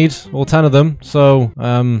going to need, all 10 of them. So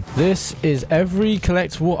this is every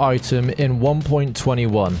collectible item in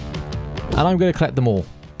 1.21 and I'm going to collect them all.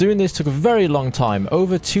 Doing this took a very long time,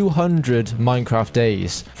 over 200 Minecraft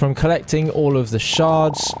days, from collecting all of the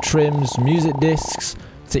shards, trims, music discs,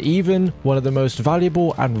 to even one of the most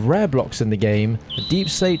valuable and rare blocks in the game, the Deep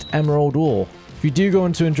Slate Emerald Ore. If you do go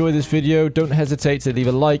on to enjoy this video, don't hesitate to leave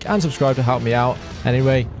a like and subscribe to help me out.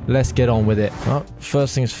 Anyway, let's get on with it. Well,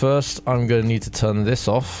 first things first, I'm going to need to turn this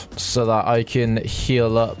off so that I can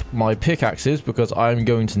heal up my pickaxes because I'm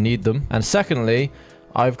going to need them. And secondly,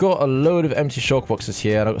 I've got a load of empty shulker boxes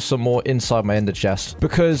here and I've got some more inside my ender chest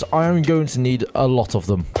because I'm going to need a lot of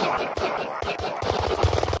them.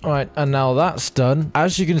 Alright, and now that's done.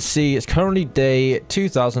 As you can see, it's currently day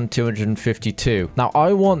 2252. Now,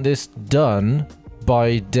 I want this done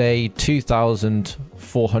by day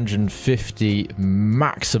 2450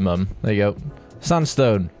 maximum. There you go.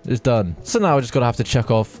 Sandstone is done. So now I just gotta have to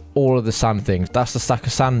check off all of the sand things. That's the stack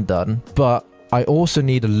of sand done, but I also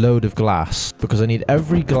need a load of glass because I need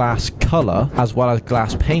every glass color as well as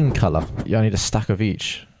glass pane color. Yeah, I need a stack of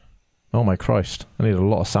each. Oh my Christ, I need a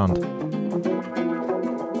lot of sand.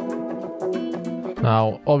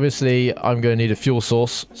 Now, obviously, I'm going to need a fuel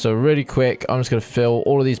source. So really quick, I'm just going to fill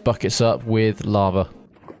all of these buckets up with lava.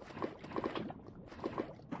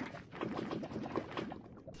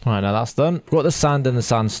 Alright, now that's done. I've got the sand and the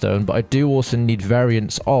sandstone, but I do also need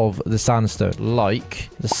variants of the sandstone, like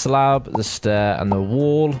the slab, the stair, and the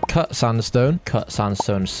wall. Cut sandstone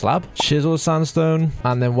slab, chisel sandstone,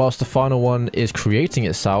 and then whilst the final one is creating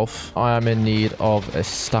itself, I am in need of a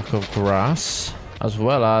stack of grass, as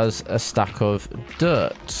well as a stack of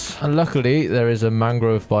dirt. And luckily, there is a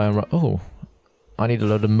mangrove biome. Oh, I need a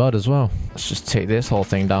load of mud as well. Let's just take this whole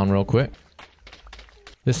thing down real quick.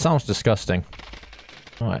 This sounds disgusting.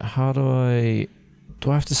 Alright, how do I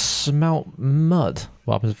have to smelt mud?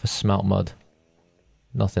 What happens if I smelt mud?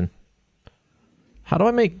 Nothing. How do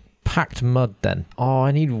I make packed mud then? Oh,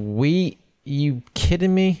 I need wheat. You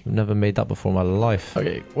kidding me? I've never made that before in my life.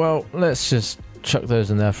 Okay, well, let's just chuck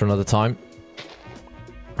those in there for another time.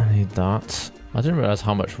 I need that. I didn't realize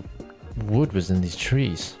how much wood was in these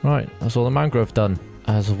trees. Right, that's all the mangrove done.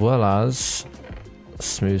 As well as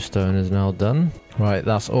smooth stone is now done. Right,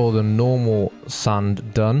 that's all the normal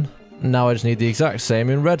sand done. Now I just need the exact same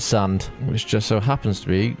in red sand, which just so happens to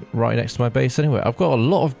be right next to my base anyway. I've got a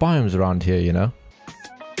lot of biomes around here, you know.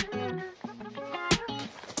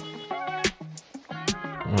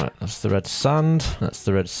 Right, that's the red sand. That's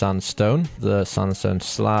the red sandstone. The sandstone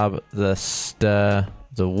slab, the stair,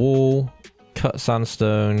 the wall, cut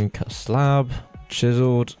sandstone, cut slab,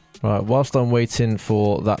 chiseled. Right, whilst I'm waiting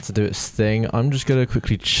for that to do its thing, I'm just going to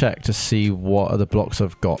quickly check to see what other blocks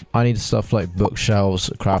I've got. I need stuff like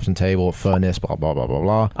bookshelves, crafting table, furnace, blah, blah, blah, blah,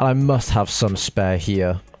 blah. And I must have some spare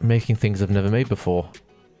here. Making things I've never made before.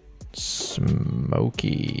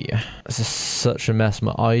 Smoky. This is such a mess.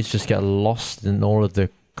 My eyes just get lost in all of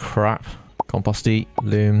the crap. Composty,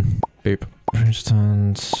 loom, boop.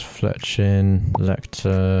 Grindstones, fletching,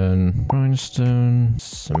 lectern, grindstone,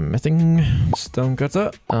 smithing, stone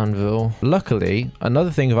cutter, anvil. Luckily,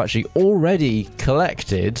 another thing I've actually already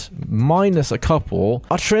collected, minus a couple,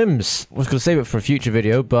 are trims. I was going to save it for a future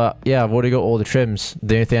video, but yeah, I've already got all the trims.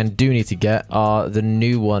 The only thing I do need to get are the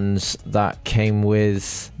new ones that came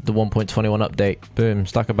with the 1.21 update. Boom,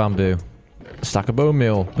 stack of bamboo, stack of bone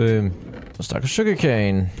meal, boom, a stack of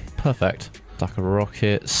sugarcane, perfect. Stack of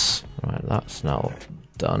rockets. Right, that's now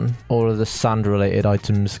done. All of the sand related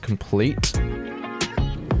items complete.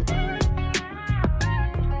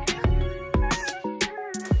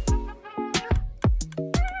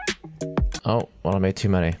 Oh, well, I made too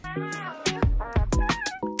many.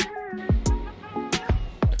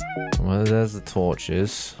 Well, there's the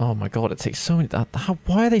torches. Oh my god, it takes so many.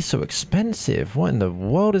 Why are they so expensive? What in the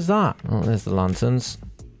world is that? Oh, there's the lanterns.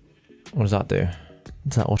 What does that do?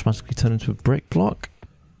 Does that automatically turn into a brick block?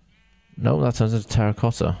 No, that turns into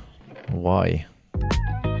terracotta. Why?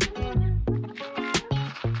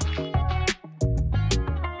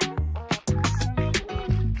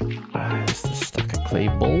 Clay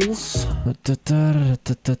balls. Okay,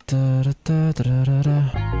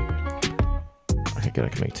 good, I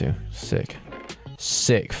can make 2. Sick.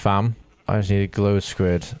 Sick, fam. I just need a glow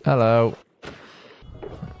squid. Hello.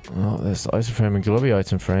 Oh, there's the item frame and glowy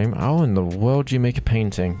item frame. How in the world do you make a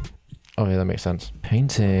painting? Oh yeah, that makes sense.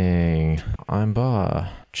 Painting. I'm bar.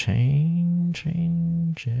 Changes.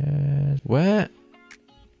 Where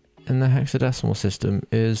in the hexadecimal system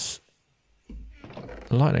is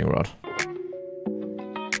a lightning rod?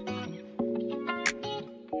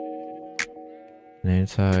 Name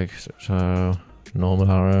tag. So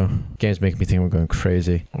normal arrow. Game's making me think I'm going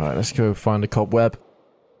crazy. Alright, let's go find a cobweb.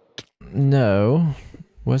 No.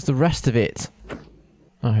 Where's the rest of it?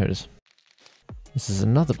 Oh, here it is. This is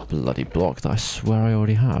another bloody block that I swear I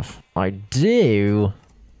already have. I do!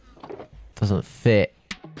 Doesn't fit.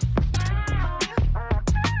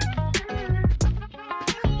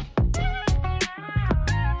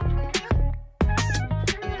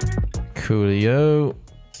 Coolio.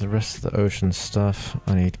 The rest of the ocean stuff.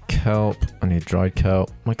 I need kelp. I need dried kelp.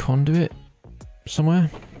 My conduit? Somewhere?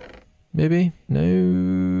 Maybe?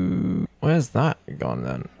 No. Where's that gone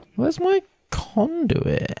then? Where's my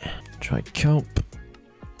conduit? Dried kelp.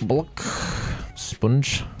 Block.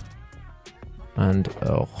 Sponge. And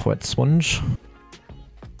a wet sponge.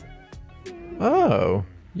 Oh.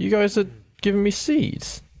 You guys are giving me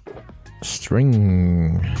seeds.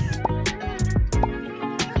 String.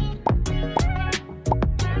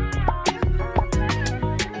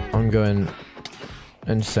 I'm going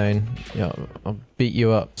insane. Yeah, I'll beat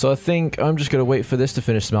you up. So I think I'm just going to wait for this to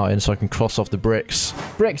finish smelting so I can cross off the bricks.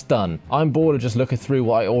 Bricks done. I'm bored of just looking through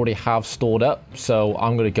what I already have stored up. So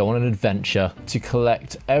I'm going to go on an adventure to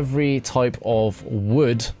collect every type of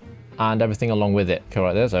wood and everything along with it. Okay,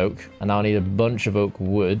 right, there's oak. And now I need a bunch of oak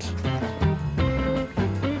wood.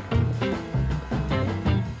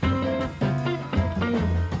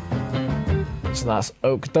 So that's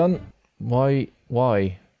oak done. Why?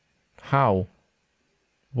 How?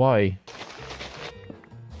 Why?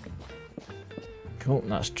 Cool,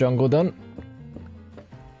 that's jungle done.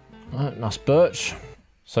 Alright, that's birch.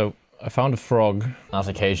 So, I found a frog. That's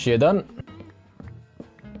acacia done.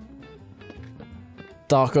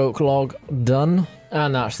 Dark oak log done.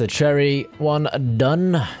 And that's the cherry one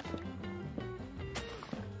done.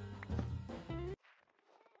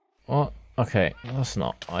 What? Okay, that's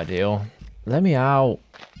not ideal. Let me out.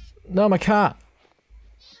 No, my cat.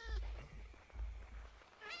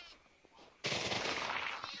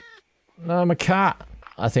 No, I'm a cat.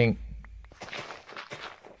 I think.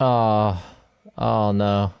 Oh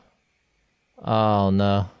no. Oh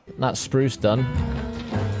no. That's spruce done.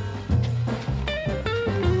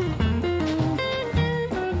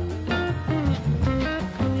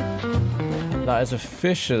 That is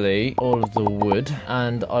officially all of the wood,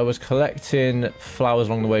 and I was collecting flowers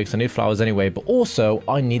along the way because I need flowers anyway, but also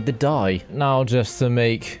I need the dye. Now just to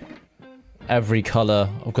make every colour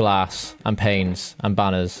of glass and panes and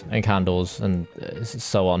banners and candles and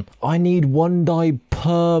so on. I need 1 dye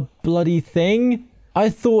per bloody thing. I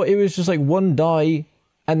thought it was just like 1 dye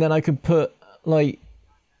and then I could put like,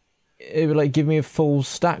 it would like give me a full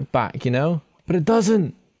stack back, you know? But it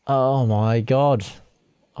doesn't. Oh my god.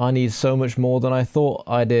 I need so much more than I thought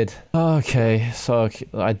I did. Okay, so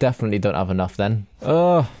I definitely don't have enough then.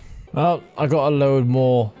 Well, I got a load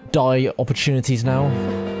more dye opportunities now.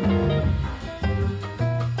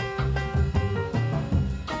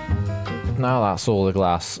 Now that's all the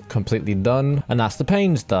glass completely done, and that's the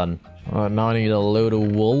panes done. Alright, now I need a load of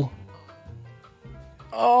wool.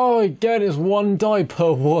 Oh, again, it's 1 dye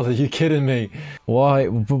per wool. Are you kidding me? Why?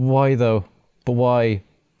 But why though? But why?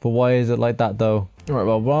 But why is it like that though? Alright,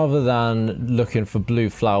 well, rather than looking for blue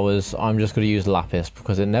flowers, I'm just going to use lapis,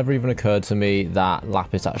 because it never even occurred to me that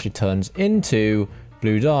lapis actually turns into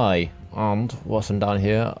blue dye. And whilst I'm down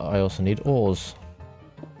here, I also need ores.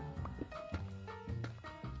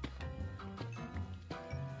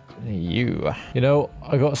 You know,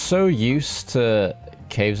 I got so used to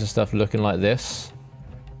caves and stuff looking like this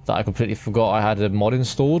that I completely forgot I had a mod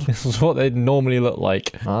installed. This is what they normally look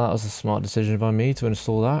like. Oh, that was a smart decision by me to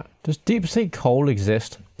install that. Does deep sea coal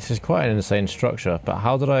exist? This is quite an insane structure, but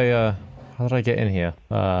how did I get in here?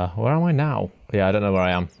 Where am I now? Yeah, I don't know where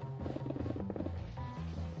I am.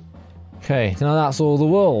 Okay, now that's all the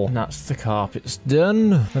wool. And that's the carpets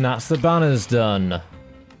done. And that's the banners done.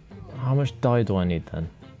 How much dye do I need then?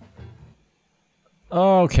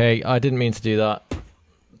 Okay, I didn't mean to do that.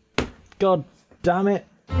 God damn it.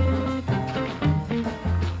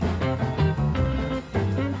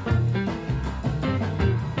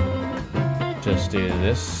 Just do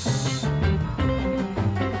this.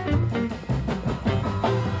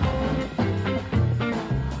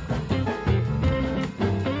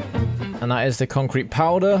 And that is the concrete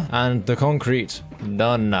powder and the concrete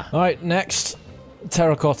done. All right, next,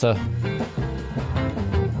 terracotta.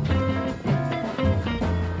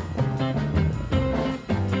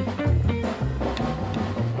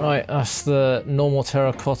 Right, that's the normal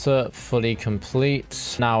terracotta fully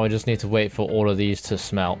complete. Now I just need to wait for all of these to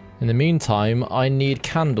smelt. In the meantime, I need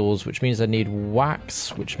candles, which means I need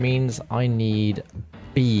wax, which means I need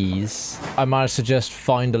bees. I managed to just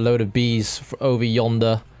find a load of bees over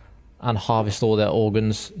yonder and harvest all their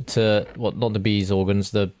organs to, well, not the bees' organs,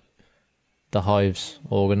 the hive's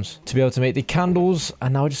organs, to be able to make the candles.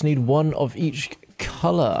 And now I just need one of each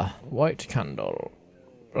color. White candle,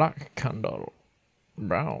 black candle,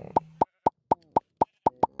 brown.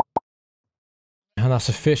 And that's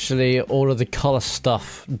officially all of the color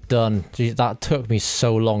stuff done. Jeez, that took me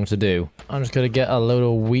so long to do. I'm just gonna get a load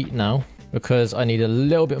of wheat now, because I need a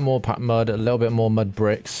little bit more packed mud, a little bit more mud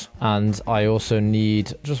bricks, and I also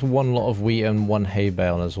need just one lot of wheat and one hay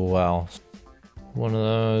bale as well. One of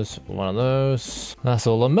those, one of those. That's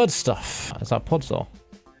all the mud stuff. Is that podzol?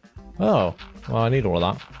 Oh, well, I need all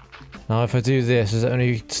of that. Now if I do this, is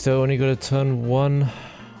it still only going to turn one?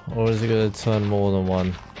 Or is it going to turn more than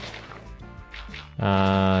one?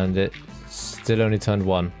 And it still only turned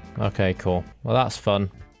one. Okay, cool. Well, that's fun.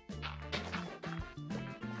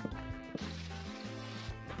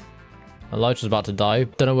 My lighter's about to die.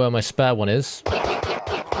 Don't know where my spare one is.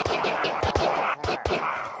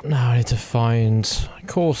 Now I need to find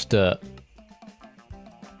coarse dirt.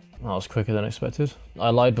 That was quicker than expected.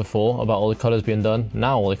 I lied before about all the colours being done.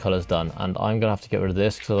 Now all the colours done, and I'm gonna have to get rid of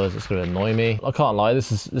this because otherwise it's gonna annoy me. I can't lie,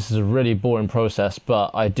 this is a really boring process,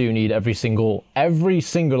 but I do need every single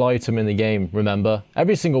item in the game. Remember,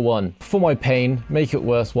 every single one. For my pain, make it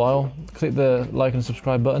worthwhile. Click the like and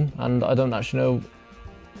subscribe button, and I don't actually know.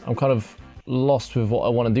 I'm kind of lost with what I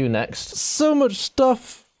want to do next. So much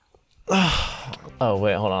stuff. Oh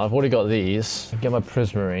wait, hold on. I've already got these. Get my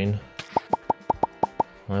prismarine.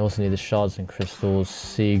 I also need the shards and crystals,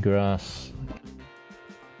 seagrass.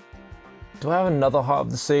 Do I have another Heart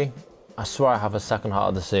of the Sea? I swear I have a second Heart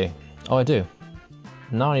of the Sea. Oh, I do.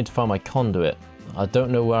 Now I need to find my conduit. I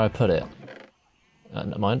don't know where I put it.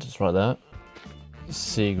 Never mind, it's right there.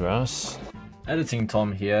 Seagrass. Editing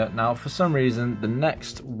Tom here. Now, for some reason, the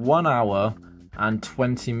next 1 hour and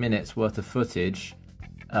 20 minutes worth of footage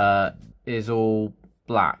is all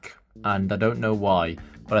black, and I don't know why.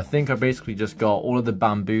 But I think I basically just got all of the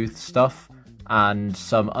bamboo stuff and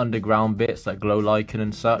some underground bits like glow lichen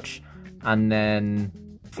and such, and then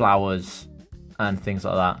flowers and things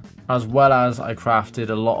like that. As well as I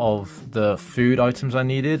crafted a lot of the food items I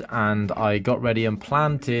needed, and I got ready and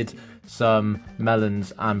planted some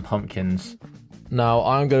melons and pumpkins. Now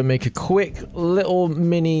I'm going to make a quick little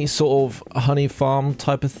mini sort of honey farm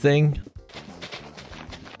type of thing.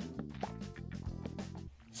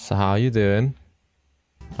 So how you doing?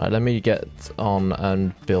 Alright, let me get on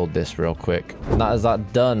and build this real quick. And that is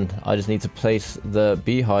that done. I just need to place the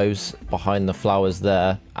beehives behind the flowers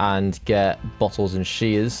there and get bottles and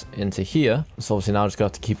shears into here. So obviously now I just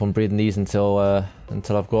got to keep on breeding these until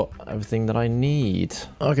I've got everything that I need.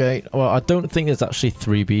 Okay, well I don't think there's actually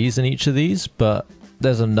 3 bees in each of these, but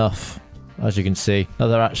there's enough, as you can see. Now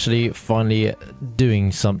they're actually finally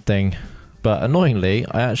doing something. But annoyingly,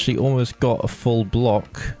 I actually almost got a full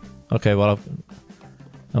block. Okay, well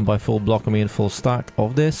and by full block I mean full stack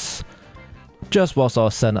of this, just whilst I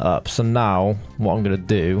was setting it up. So now what I'm going to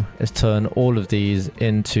do is turn all of these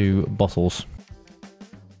into bottles.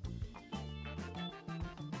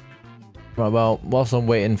 Right, well, whilst I'm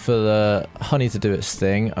waiting for the honey to do its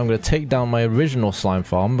thing, I'm going to take down my original slime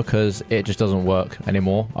farm because it just doesn't work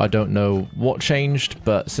anymore. I don't know what changed,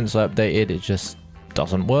 but since I updated it just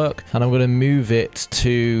doesn't work, and I'm going to move it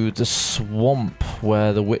to the swamp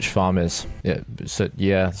where the witch farm is. Yeah, so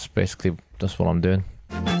yeah, that's basically that's what I'm doing.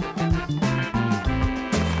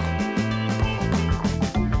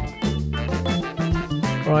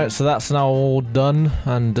 Right, so that's now all done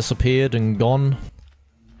and disappeared and gone.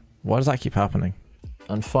 Why does that keep happening?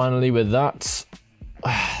 And finally with that,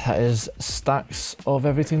 that is stacks of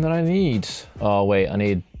everything that I need. Oh wait, I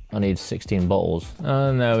need 16 bottles.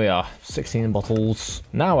 And there we are, 16 bottles.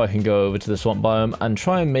 Now I can go over to the swamp biome and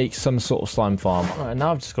try and make some sort of slime farm. Alright,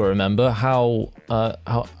 now I've just got to remember how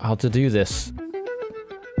to do this.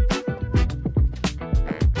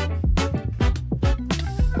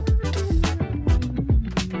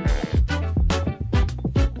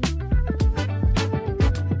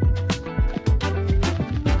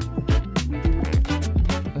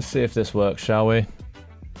 Let's see if this works, shall we?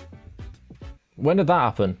 When did that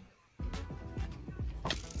happen?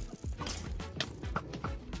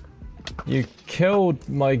 You killed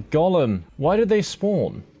my golem. Why did they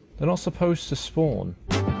spawn? They're not supposed to spawn.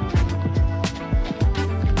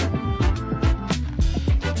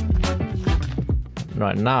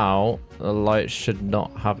 Right now, the light should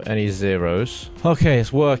not have any zeros. Okay,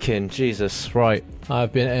 it's working. Jesus, right.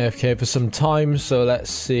 I've been AFK for some time, so let's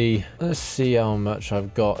see. Let's see how much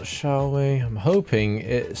I've got, shall we? I'm hoping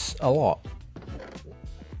it's a lot.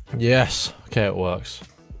 Yes. Okay, it works.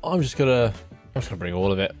 I'm just gonna bring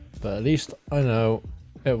all of it, but at least I know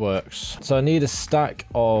it works. So I need a stack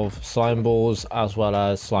of slime balls as well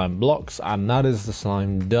as slime blocks, and that is the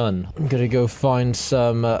slime done. I'm gonna go find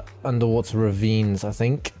some underwater ravines, I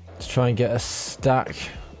think, to try and get a stack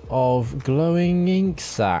of glowing ink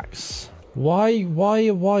sacks. Why?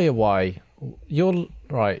 You're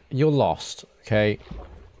right, you're lost, okay?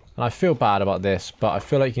 And I feel bad about this, but I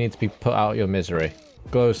feel like you need to be put out of your misery.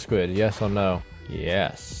 Glow squid, yes or no?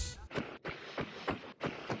 Yes.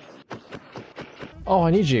 Oh,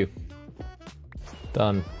 I need you.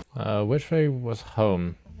 Done. Which way was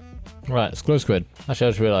home? Right, it's glow squid. Actually, I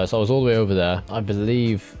just realised I was all the way over there. I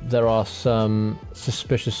believe there are some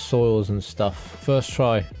suspicious soils and stuff. First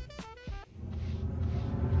try.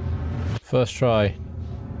 First try.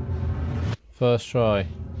 First try.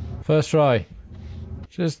 First try.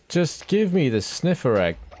 Just give me the sniffer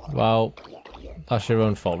egg. Well, that's your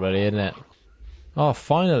own fault, really, isn't it? Oh,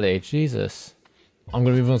 finally, Jesus. I'm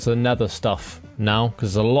going to move on to the nether stuff now,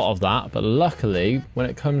 because there's a lot of that, but luckily, when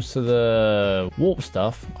it comes to the warp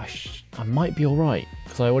stuff, I might be alright,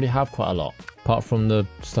 because I already have quite a lot, apart from the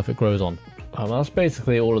stuff it grows on. That's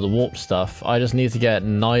basically all of the warp stuff. I just need to get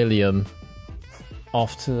Nylium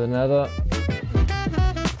off to the nether.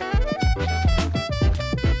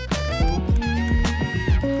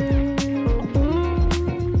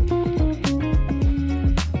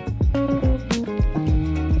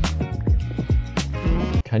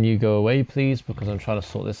 Can you go away, please? Because I'm trying to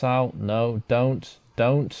sort this out. No, don't.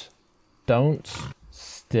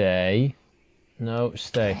 Stay. No,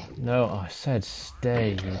 stay. No, I said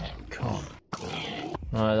stay, you cock.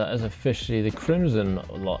 Alright, that is officially the crimson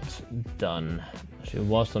lot done. Actually,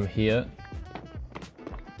 whilst I'm here,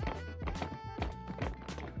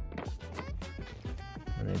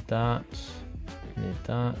 I need that,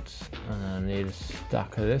 and I need a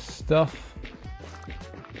stack of this stuff.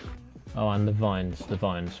 Oh, and the vines,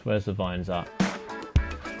 Where's the vines at?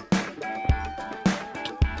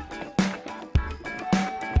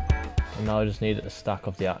 And now I just need a stack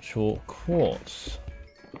of the actual quartz.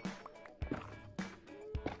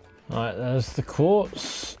 Alright, there's the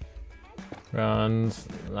quartz. And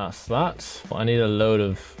that's that. I need a load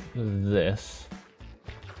of this.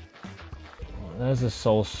 There's the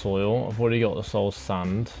soul soil. I've already got the soul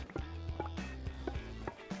sand.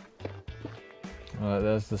 Alright,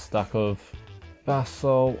 there's the stack of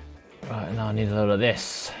basalt. Right, now I need a load of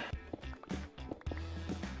this.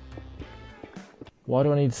 Why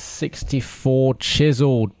do I need 64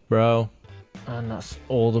 chiseled, bro? And that's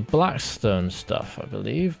all the blackstone stuff, I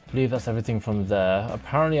believe. I believe that's everything from there.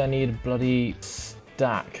 Apparently I need a bloody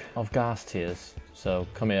stack of gas tiers. So,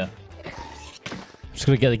 come here. I'm just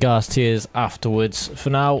going to get the gas tiers afterwards.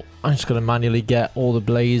 For now, I'm just going to manually get all the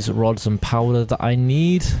blaze rods and powder that I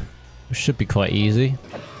need. It should be quite easy.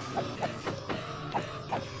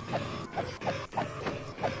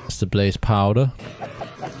 It's the blaze powder.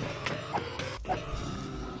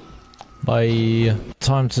 Bye.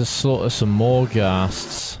 Time to slaughter some more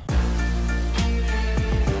ghasts.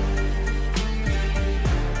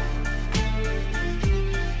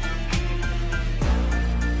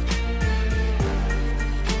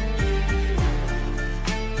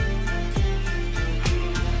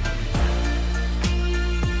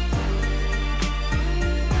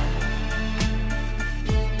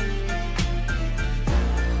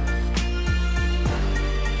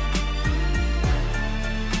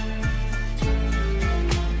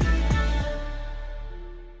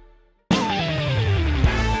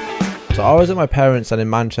 So I was at my parents' and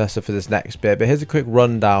in Manchester for this next bit, but here's a quick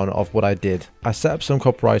rundown of what I did. I set up some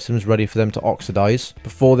copper items ready for them to oxidize,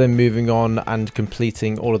 before then moving on and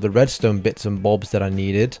completing all of the redstone bits and bobs that I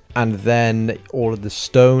needed, and then all of the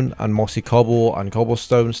stone and mossy cobble and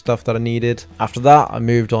cobblestone stuff that I needed. After that, I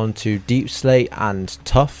moved on to deep slate and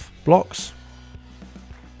tough blocks,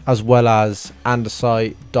 as well as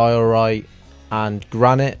andesite, diorite, and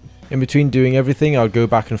granite. In between doing everything, I'll go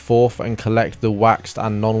back and forth and collect the waxed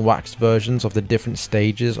and non-waxed versions of the different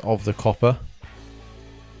stages of the copper.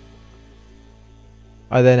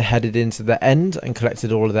 I then headed into the end and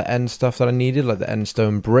collected all of the end stuff that I needed, like the end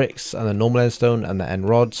stone bricks and the normal end stone and the end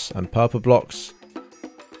rods and purple blocks.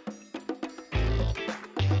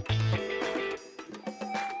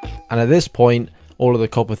 And at this point, all of the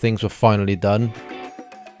copper things were finally done.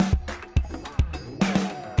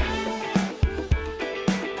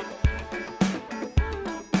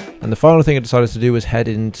 And the final thing I decided to do was head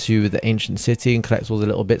into the ancient city and collect all the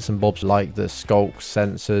little bits and bobs like the skulks,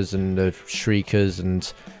 sensors, and the shriekers,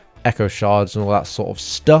 and echo shards, and all that sort of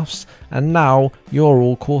stuffs. And now you're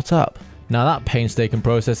all caught up. Now that painstaking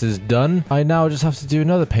process is done. I now just have to do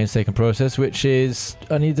another painstaking process, which is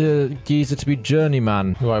I need the geezer to be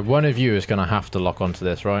journeyman. Right, one of you is going to have to lock onto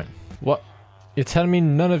this, right? What? You're telling me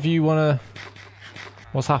none of you want to...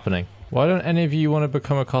 What's happening? Why don't any of you want to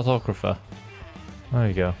become a cartographer? There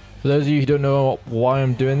you go. For those of you who don't know why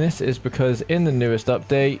I'm doing this, is because in the newest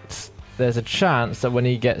update, there's a chance that when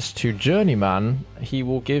he gets to journeyman, he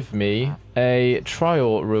will give me a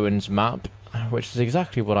trial ruins map, which is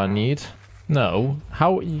exactly what I need. No.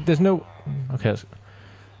 How? There's no... Okay.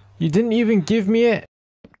 You didn't even give me it.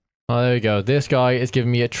 Oh, there we go. This guy is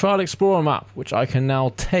giving me a trial explorer map, which I can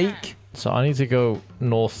now take. So I need to go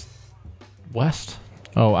northwest.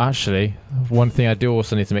 Oh, actually, one thing I do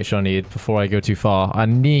also need to make sure I need before I go too far. I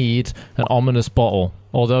need an ominous bottle.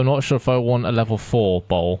 Although I'm not sure if I want a level 4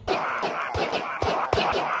 bottle.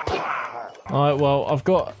 Alright, well, I've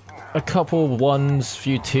got a couple 1s,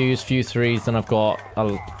 few 2s, few 3s, and I've got,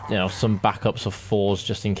 you know, some backups of 4s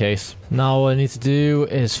just in case. Now what I need to do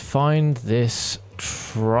is find this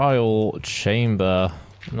trial chamber.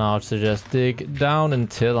 Now to just dig down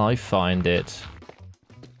until I find it.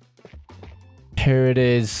 Here it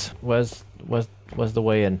is. Where's the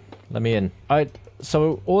way in? Let me in.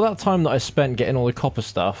 So all that time that I spent getting all the copper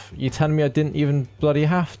stuff, you telling me I didn't even bloody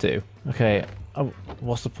have to? Okay,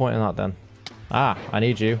 what's the point in that then? Ah, I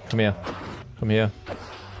need you. Come here. Come here.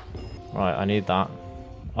 Right, I need that.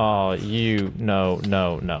 Oh, you... No.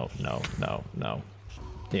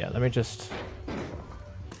 Yeah, let me just...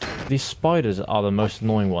 These spiders are the most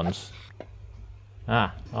annoying ones.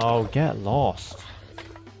 Ah. Oh, get lost.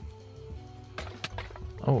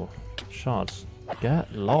 Oh, shards.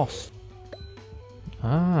 Get lost.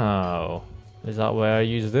 Oh. Is that where I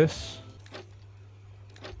use this?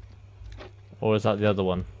 Or is that the other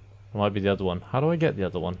one? It might be the other one. How do I get the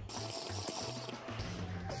other one?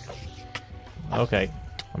 Okay.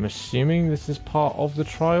 I'm assuming this is part of the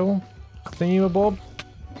trial thingamabob.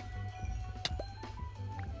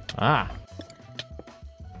 Ah.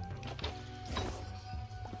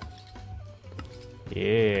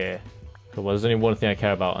 Yeah. Cool. Well, there's only one thing I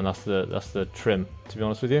care about, and that's the trim. To be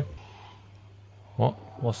honest with you. What?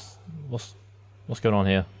 What's going on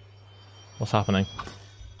here? What's happening?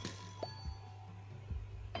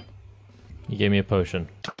 You gave me a potion.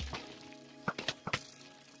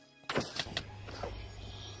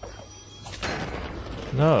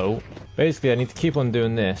 No. Basically, I need to keep on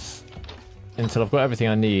doing this until I've got everything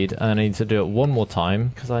I need, and I need to do it one more time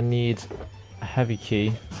because I need a heavy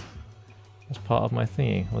key as part of my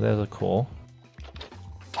thingy. Well, there's a core.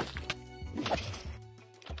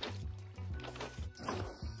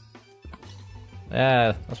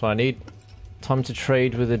 Yeah, that's what I need. Time to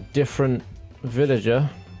trade with a different villager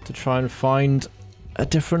to try and find a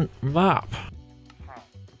different map.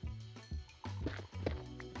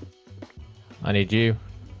 I need you.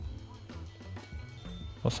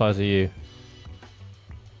 What size are you?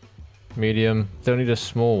 Medium. Don't need a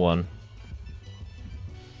small one.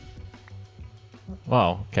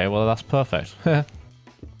 Wow, okay, well that's perfect. Back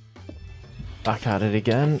at it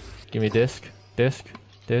again. Give me disc. Disc.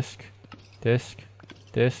 Disc. Disc.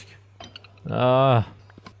 Disc. I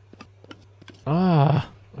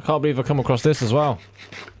can't believe I've come across this as well.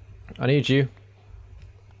 I need you.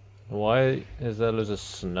 Why is there loads of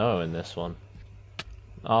snow in this one?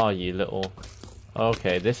 Ah, you little...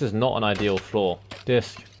 Okay, this is not an ideal floor.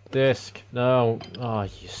 Disc. Disc. No. Oh,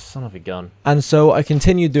 you son of a gun. And so I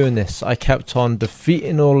continued doing this. I kept on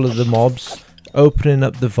defeating all of the mobs, opening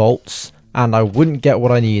up the vaults, and I wouldn't get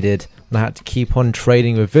what I needed. And I had to keep on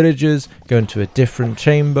trading with villagers, going to a different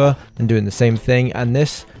chamber, and doing the same thing. And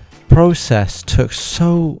this process took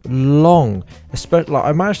so long. Especially, like,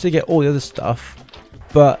 I managed to get all the other stuff,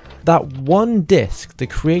 but that one disc, the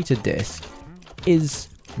creator disc, is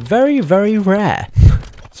very, very rare.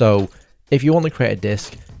 So if you want to create a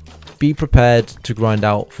disc, be prepared to grind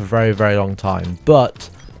out for a very, very long time. But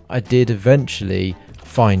I did eventually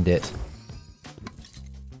find it.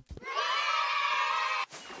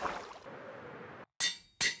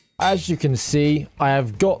 As you can see, I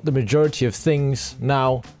have got the majority of things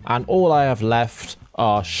now, and all I have left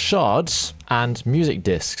are shards and music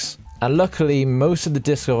discs. And luckily, most of the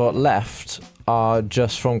discs I've got left are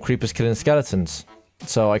just from creepers killing skeletons.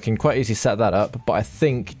 So I can quite easily set that up, but I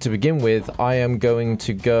think to begin with, I am going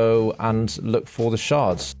to go and look for the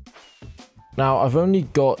shards. Now, I've only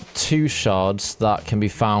got 2 shards that can be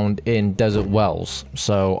found in desert wells,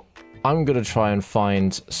 so I'm gonna try and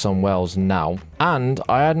find some wells now. And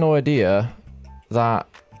I had no idea that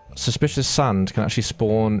suspicious sand can actually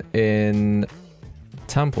spawn in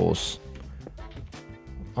temples.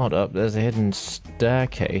 Hold up, there's a hidden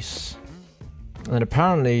staircase. And then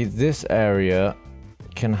apparently this area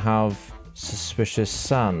can have suspicious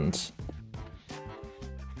sand.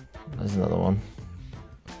 There's another one.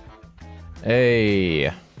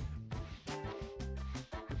 Hey.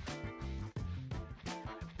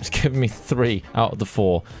 It's giving me 3 out of the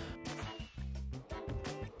 4.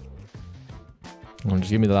 Just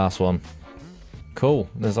give me the last one. Cool,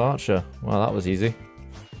 there's Archer. Well, that was easy.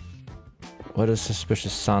 Where does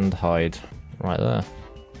suspicious sand hide? Right there.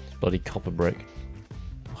 It's bloody copper brick.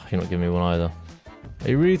 Oh, you're not giving me one either. Are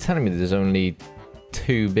you really telling me that there's only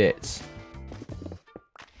 2 bits?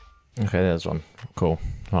 Okay, there's one. Cool.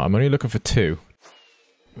 Right, I'm only looking for 2.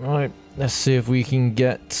 Right, let's see if we can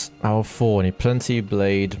get our 4. I need plenty,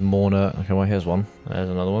 blade, mourner. Okay, well, here's one. There's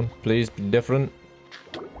another one. Please be different.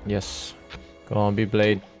 Yes. Go on, be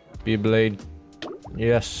blade. Be blade.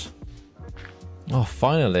 Yes. Oh,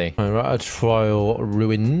 finally. I'm at a trial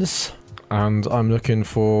ruins, and I'm looking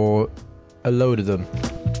for a load of them.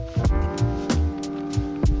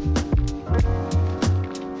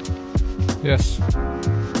 Yes.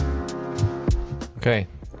 Okay.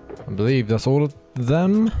 I believe that's all of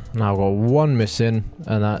them. Now I've got 1 missing,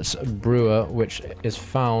 and that's Brewer, which is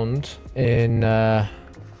found in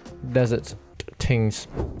Desert Tings.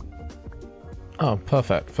 Oh,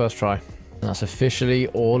 perfect. First try. That's officially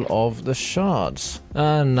all of the shards.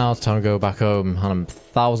 And now it's time to go back home, and I'm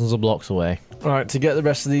thousands of blocks away. Alright, to get the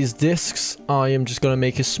rest of these discs, I am just going to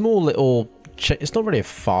make a small little... It's not really a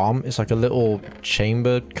farm, it's like a little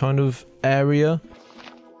chamber kind of area.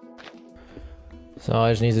 So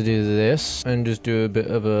I just need to do this, and just do a bit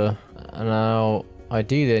of a... Now,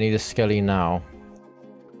 ideally I need a skelly now.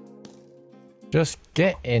 Just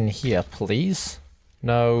get in here, please.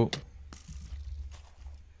 No.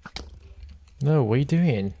 No, what are you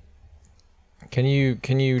doing? Can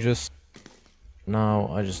you just... No,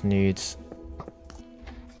 I just need...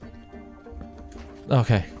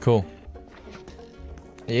 Okay, cool.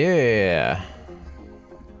 Yeah.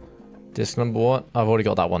 Disc number 1. I've already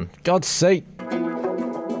got that one. God's sake.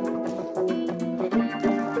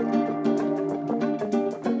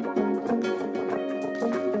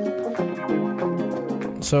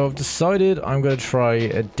 So I've decided I'm going to try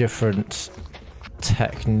a different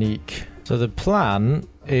technique. So the plan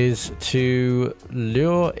is to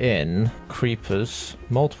lure in creepers,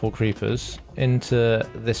 multiple creepers, into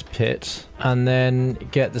this pit, and then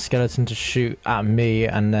get the skeleton to shoot at me,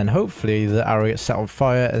 and then hopefully the arrow gets set on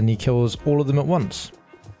fire and he kills all of them at once.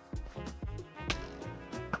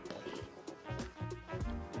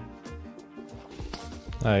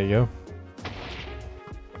 There you go.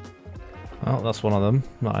 Well, that's one of them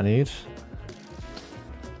that I need.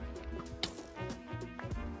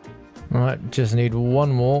 Alright, just need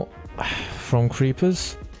 1 more from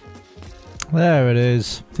creepers. There it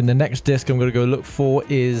is. Then the next disc I'm going to go look for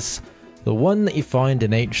is the one that you find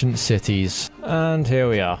in ancient cities. And here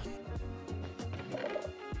we are.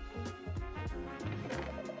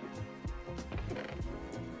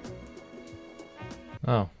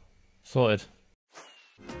 Oh, sorted.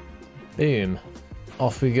 Boom.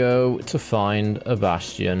 Off we go to find a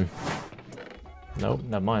bastion. Nope,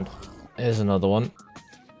 never mind. Here's another one.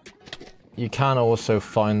 You can also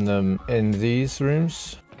find them in these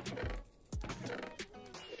rooms.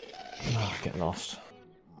 Oh, get lost.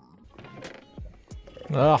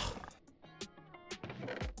 Ugh.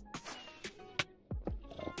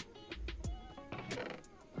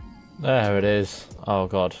 There it is. Oh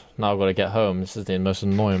god, now I've got to get home. This is the most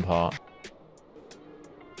annoying part.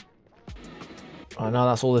 Right, now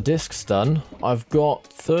that's all the discs done. I've got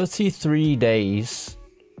 33 days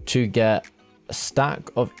to get a stack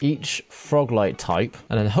of each Froglight type,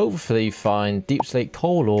 and then hopefully find Deep Slate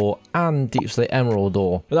Coal Ore and Deep Slate Emerald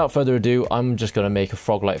Ore. Without further ado, I'm just going to make a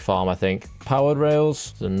Froglight farm, I think. Powered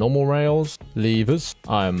rails, the normal rails, levers,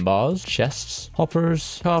 iron bars, chests,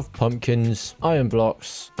 hoppers, carved pumpkins, iron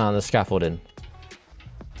blocks, and the scaffolding.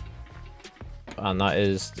 And that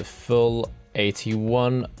is the full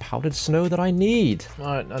 81 powdered snow that I need.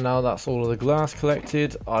 Alright, and now that's all of the glass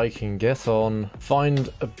collected, I can get on, find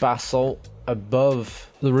a basalt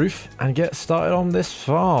above the roof, and get started on this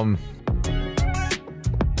farm.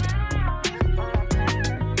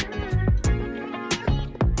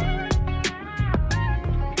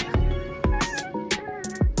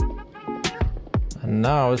 And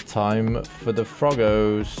now it's time for the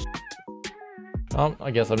froggos.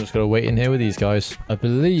 I guess I'm just gonna wait in here with these guys. I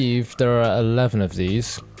believe there are 11 of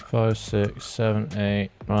these. 5, 6, 7, 8.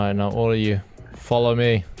 Right, now all of you, follow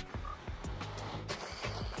me.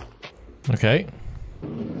 Okay.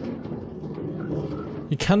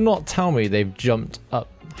 You cannot tell me they've jumped up.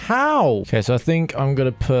 How? Okay, so I think I'm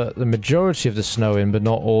gonna put the majority of the snow in, but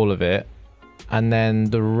not all of it. And then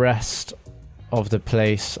the rest of the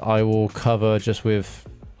place I will cover just with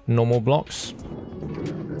normal blocks.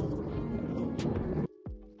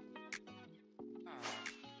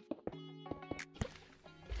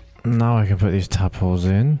 Now I can put these tadpoles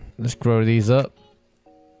in. Let's grow these up.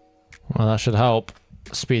 Well, that should help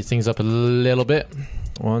speed things up a little bit.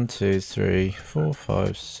 1, 2, 3, 4,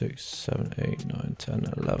 5, 6, 7, 8, 9,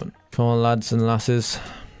 10, 11. Come on, lads and lasses.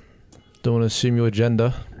 Don't want to assume your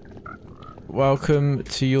gender. Welcome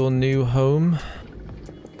to your new home.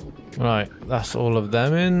 Right, that's all of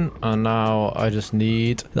them in. And now I just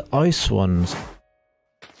need the ice ones.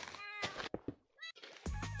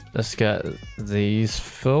 Let's get these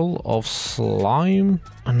full of slime.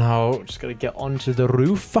 And now just gotta get onto the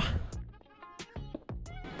roof.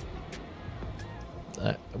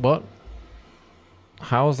 What?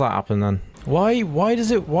 How's that happen then? Why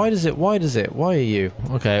does it? Why are you?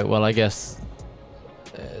 Okay, well I guess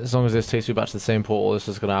as long as this takes me back to the same portal, this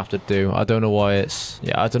is gonna have to do. I don't know why it's,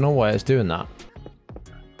 I don't know why it's doing that.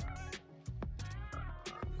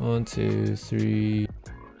 1, 2, 3.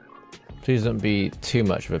 Please don't be too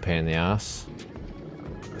much of a pain in the ass.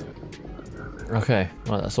 Okay,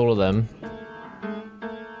 right, that's all of them.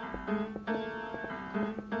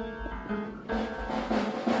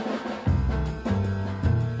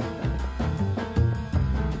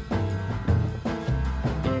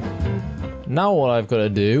 Now what I've got to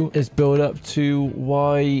do is build up to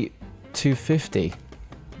Y250.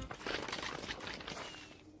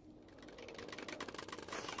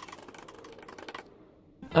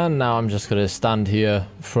 And now I'm just going to stand here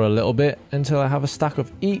for a little bit until I have a stack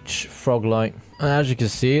of each frog light. And as you can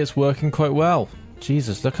see, it's working quite well.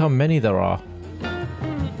 Jesus, look how many there are.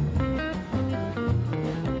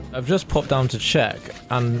 I've just popped down to check,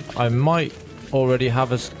 and I might already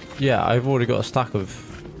have a... Yeah, I've already got a stack of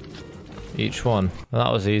each one. That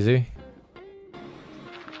was easy.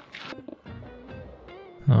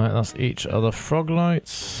 Alright, that's each other frog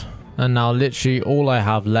lights. And now literally all I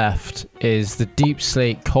have left is the deep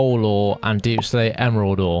slate coal ore and deep slate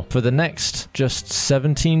emerald ore. For the next just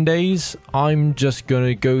 17 days, I'm just going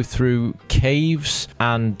to go through caves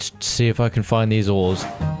and see if I can find these ores.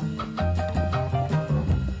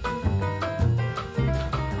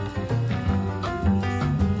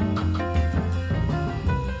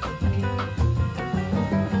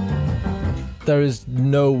 There is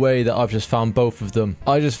no way that I've just found both of them.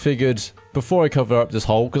 I just figured before I cover up this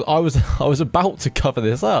hole, because I was about to cover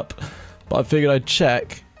this up, but I figured I'd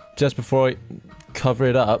check just before I cover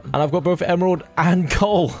it up. And I've got both emerald and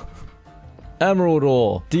coal. Emerald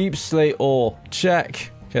ore, deep slate ore,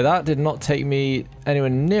 check. Okay, that did not take me anywhere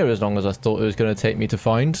near as long as I thought it was going to take me to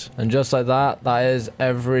find. And just like that, that is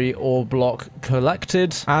every ore block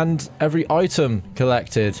collected and every item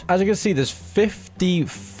collected. As you can see, there's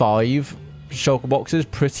 55 shulker boxes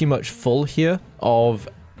pretty much full here of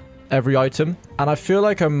every item, and I feel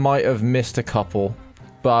like I might have missed a couple,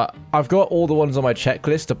 but I've got all the ones on my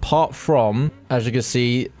checklist apart from, as you can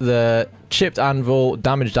see, the chipped anvil,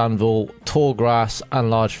 damaged anvil, tall grass, and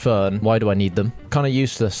large fern. Why do I need them? Kind of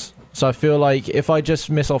useless. So I feel like if I just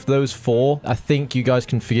miss off those 4, I think you guys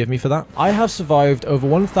can forgive me for that. I have survived over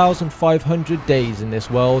 1,500 days in this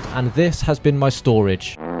world, and this has been my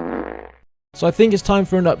storage. So I think it's time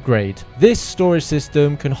for an upgrade. This storage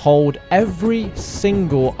system can hold every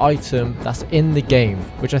single item that's in the game,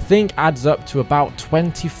 which I think adds up to about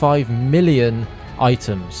 25 million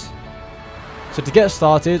items. So to get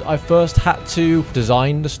started, I first had to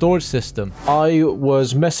design the storage system. I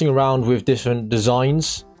was messing around with different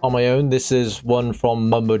designs on my own. This is one from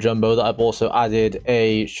Mumbo Jumbo that I've also added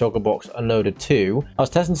a shulker box unloaded to. I was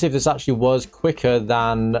testing to see if this actually was quicker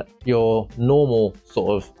than your normal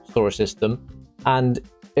sort of storage system, and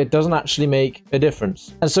it doesn't actually make a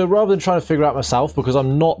difference. And so rather than trying to figure out myself, because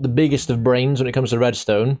I'm not the biggest of brains when it comes to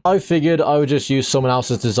redstone, I figured I would just use someone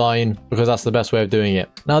else's design because that's the best way of doing it.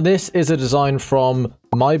 Now this is a design from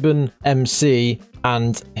Myban MC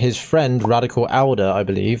and his friend Radical Elder, I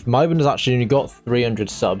believe. Myban has actually only got 300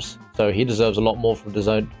 subs, so he deserves a lot more for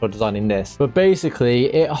designing this. But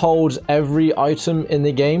basically, it holds every item in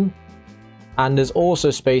the game, and there's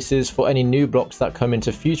also spaces for any new blocks that come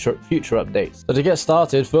into future updates. So to get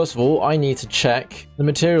started, first of all, I need to check the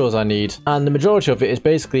materials I need. And the majority of it is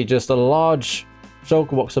basically just a large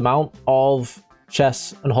shulker box amount of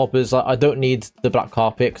chests and hoppers. I don't need the black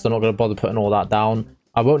carpet because I'm not going to bother putting all that down.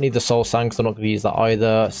 I won't need the soul sand because I'm not going to use that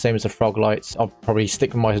either. Same as the frog lights. I'll probably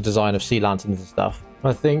stick with my design of sea lanterns and stuff.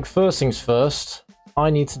 I think first things first, I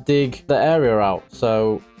need to dig the area out.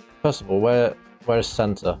 So first of all, where's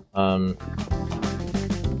center?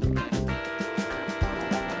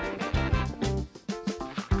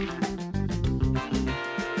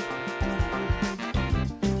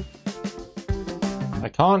 I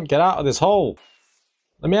can't get out of this hole.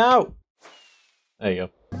 Let me out. There you go.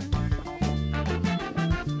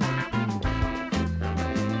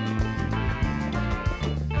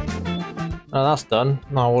 Now that's done.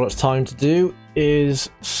 Now all it's time to do is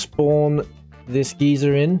spawn this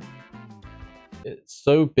geezer in. It's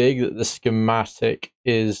so big that the schematic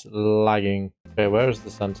is lagging. Okay, where is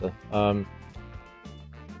the center?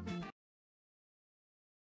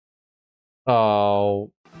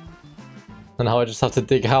 Oh. And now I just have to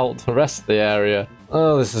dig out the rest of the area.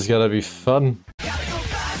 Oh, this is gonna be fun.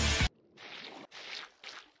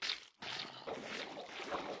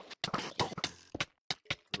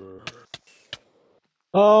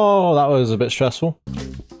 Oh, that was a bit stressful.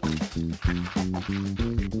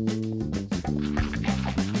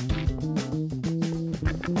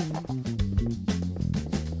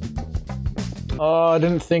 Oh, I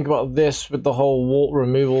didn't think about this with the whole wall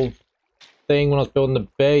removal thing when I was building the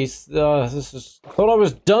base. I thought I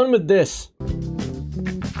was done with this.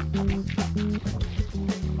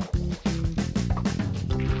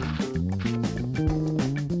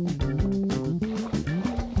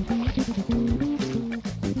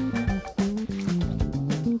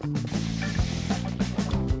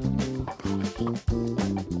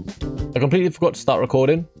 I completely forgot to start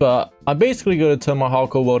recording, but I'm basically going to turn my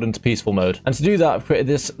hardcore world into peaceful mode. And to do that, I've created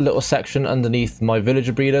this little section underneath my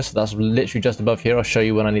villager breeder, so that's literally just above here. I'll show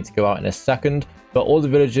you when I need to go out in a second. But all the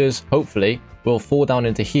villagers, hopefully, will fall down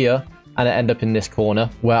into here and end up in this corner,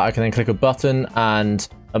 where I can then click a button and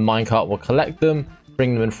a minecart will collect them,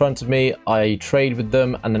 bring them in front of me, I trade with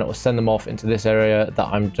them, and then it will send them off into this area that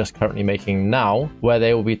I'm just currently making now, where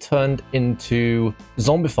they will be turned into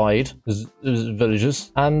zombified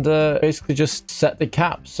villagers and basically just set the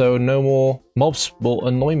cap so no more mobs will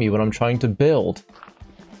annoy me when I'm trying to build.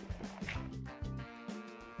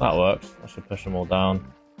 That works. I should push them all down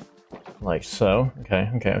like so. Okay.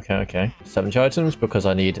 70 items because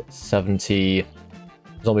I need 70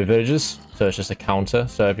 zombie villagers, so it's just a counter.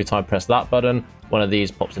 So every time I press that button, one of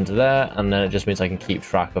these pops into there, and then it just means I can keep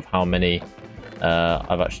track of how many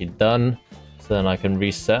I've actually done. So then I can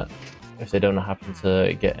reset if they don't happen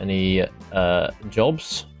to get any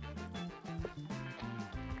jobs.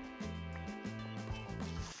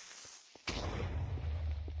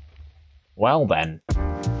 Well then.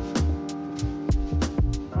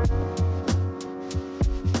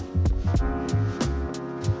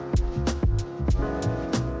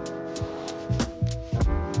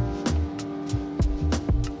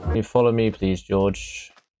 Can you follow me, please,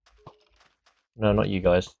 George? No, not you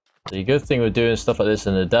guys. The good thing with doing stuff like this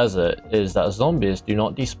in the desert is that zombies do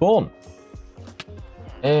not despawn.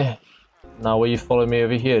 Now will you follow me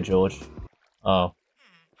over here, George? Oh.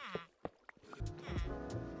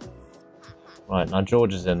 Right, now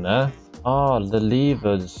George is in there. Ah, the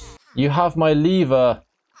levers. You have my lever,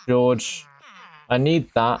 George. I need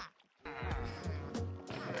that.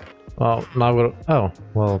 Well, now I've got to... Oh,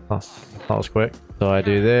 well, that was quick. So I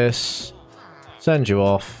do this, send you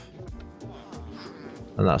off,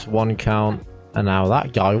 and that's one count, and now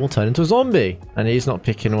that guy will turn into a zombie, and he's not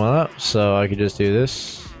picking one up, so I could just do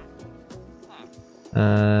this,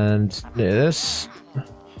 and do this,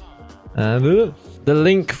 and the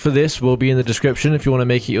link for this will be in the description if you want to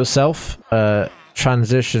make it yourself.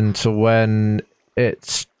 Transition to when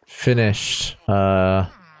it's finished. Whoa.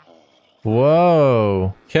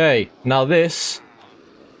 Okay, now this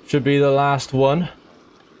should be the last one.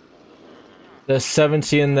 There's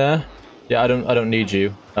 70 in there. Yeah, I don't need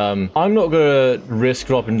you. I'm not gonna risk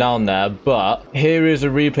dropping down there, but here is a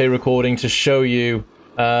replay recording to show you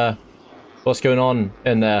what's going on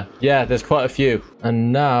in there. Yeah, there's quite a few.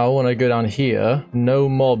 And now when I go down here, no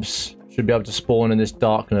mobs should be able to spawn in this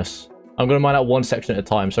darkness. I'm gonna mine out one section at a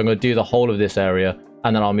time, so I'm gonna do the whole of this area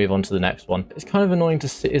and then I'll move on to the next one. It's kind of annoying to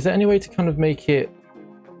see. Is there any way to kind of make it...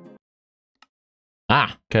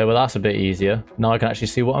 Ah, okay, well that's a bit easier. Now I can actually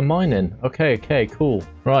see what I'm mining. Okay, cool.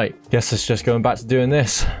 Right, guess it's just going back to doing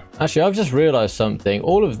this. Actually, I've just realized something.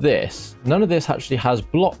 All of this, none of this actually has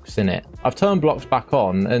blocks in it. I've turned blocks back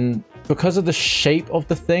on, and because of the shape of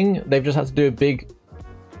the thing, they've just had to do a big...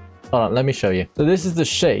 Hold on, let me show you. So this is the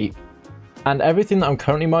shape, and everything that I'm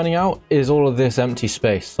currently mining out is all of this empty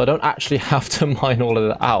space. So I don't actually have to mine all of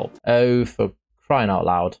that out. Oh, for crying out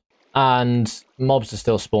loud. And mobs are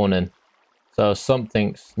still spawning. So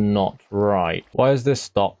something's not right. Why is this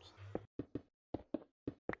stopped?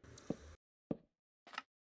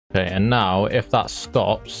 Okay, and now if that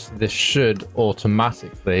stops, this should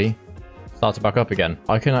automatically start to back up again.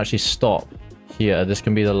 I can actually stop here. This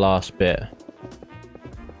can be the last bit.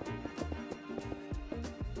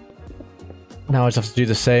 Now I just have to do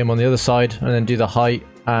the same on the other side, and then do the height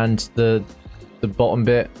and the bottom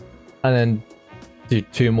bit, and then do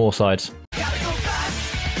 2 more sides.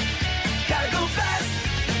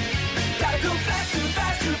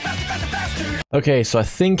 Okay, so I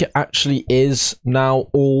think it actually is now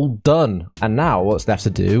all done. And now what's left to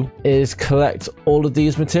do is collect all of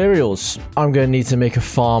these materials. I'm going to need to make a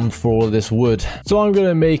farm for all of this wood. So I'm going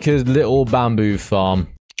to make a little bamboo farm.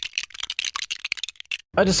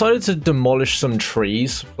 I decided to demolish some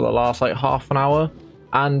trees for the last like half an hour.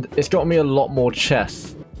 And it's got me a lot more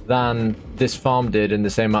chests than this farm did in the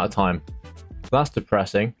same amount of time. So that's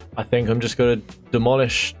depressing. I think I'm just going to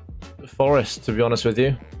demolish the forest, to be honest with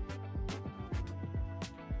you.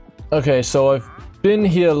 Okay, so I've been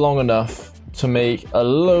here long enough to make a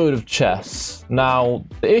load of chests. Now,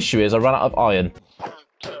 the issue is I ran out of iron.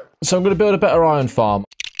 So I'm going to build a better iron farm.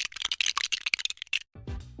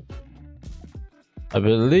 I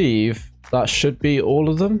believe that should be all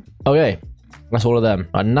of them. Okay, that's all of them.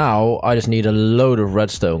 And now I just need a load of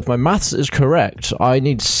redstone. If my maths is correct, I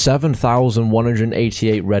need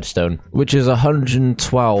 7,188 redstone, which is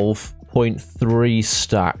 112.3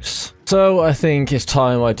 stacks. So I think it's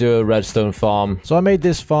time I do a redstone farm. So I made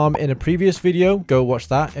this farm in a previous video. Go watch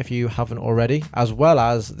that if you haven't already. As well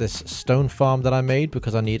as this stone farm that I made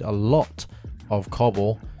because I need a lot of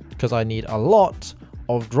cobble. Because I need a lot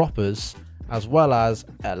of droppers. As well as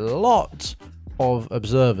a lot of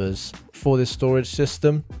observers for this storage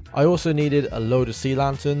system. I also needed a load of sea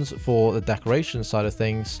lanterns for the decoration side of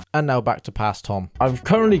things. And now back to past Tom. I've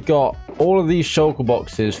currently got all of these shulker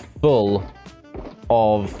boxes full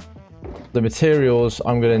of the materials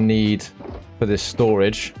I'm going to need for this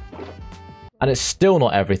storage. And it's still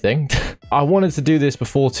not everything. I wanted to do this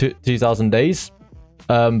before 2,000 days.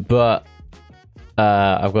 But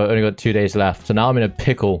I've only got 2 days left. So now I'm in a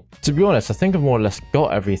pickle. To be honest, I think I've more or less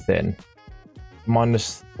got everything.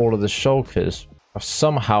 Minus all of the shulkers. I've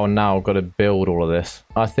somehow now got to build all of this.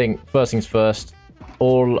 I think first things first,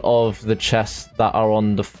 all of the chests that are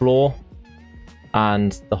on the floor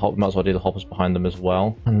and the hop, might as well do the hoppers behind them as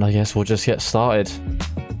well. And I guess we'll just get started.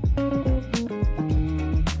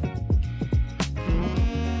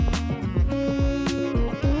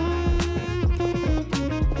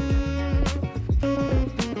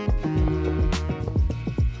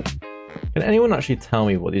 Can anyone actually tell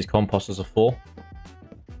me what these composters are for?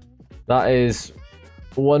 That is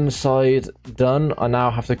one side done. I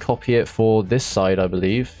now have to copy it for this side, I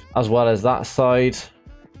believe, as well as that side.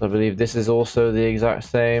 I believe this is also the exact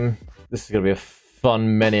same. This is going to be a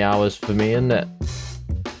fun many hours for me, isn't it?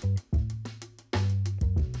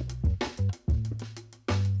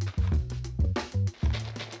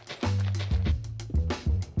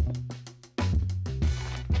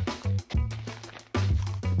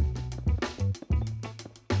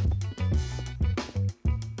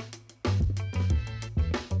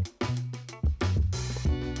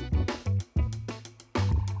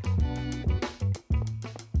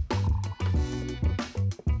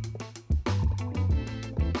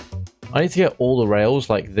 I need to get all the rails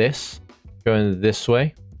like this, going this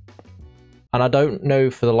way. And I don't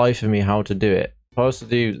know for the life of me how to do it. If I was to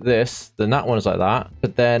do this, then that one is like that.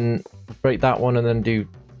 But then break that one and then do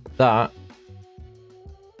that.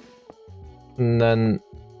 And then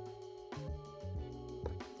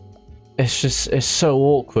it's so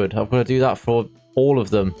awkward. I've got to do that for all of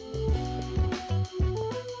them.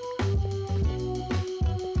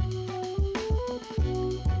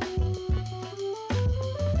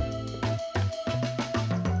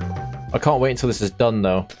 I can't wait until this is done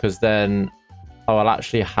though, because then I will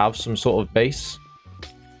actually have some sort of base.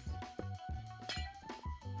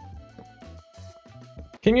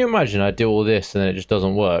 Can you imagine I do all this and then it just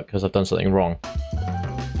doesn't work because I've done something wrong?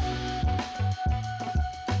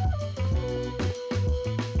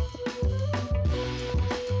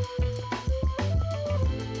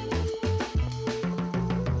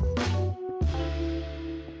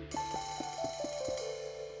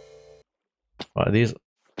 Right, these...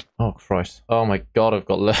 Oh, Christ. Oh my god, I've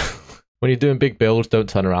got left. When you're doing big builds, don't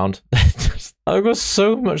turn around. I've got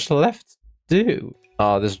so much left to do.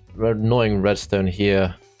 Ah, there's annoying redstone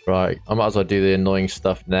here. Right, I might as well do the annoying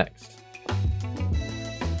stuff next.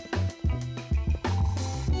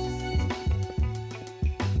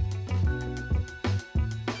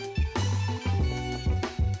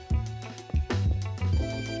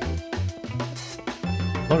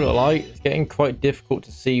 Not gonna lie, it's getting quite difficult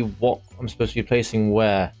to see what I'm supposed to be placing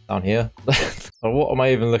where down here. Or what am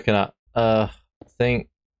I even looking at? I think...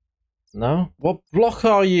 No? What block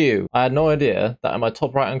are you? I had no idea that in my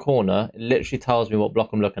top right hand corner, it literally tells me what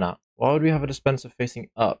block I'm looking at. Why would we have a dispenser facing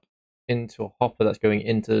up into a hopper that's going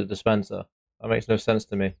into the dispenser? That makes no sense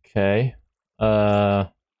to me. Okay. Right.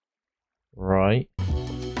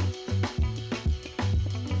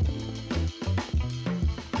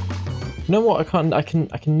 You know what? I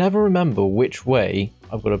can never remember which way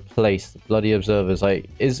I've got to place the bloody observers. Like,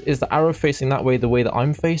 is the arrow facing that way the way that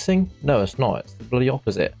I'm facing? No, it's not. It's the bloody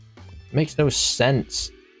opposite. It makes no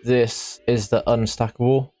sense. This is the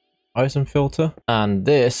unstackable item filter, and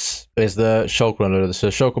this is the shulker unloader. So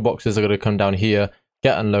shulker boxes are going to come down here,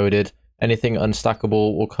 get unloaded. Anything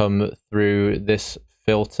unstackable will come through this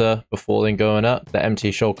filter before then going up. The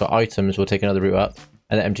empty shulker items will take another route up,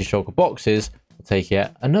 and the empty shulker boxes will take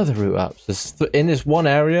yet another route up. So in this one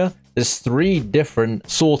area, there's 3 different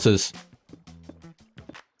sorters.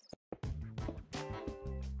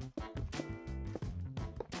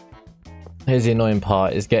 Here's the annoying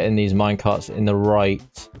part, is getting these minecarts in the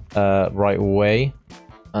right way.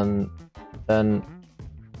 And then...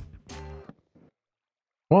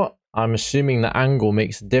 What? I'm assuming the angle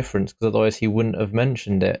makes a difference, because otherwise he wouldn't have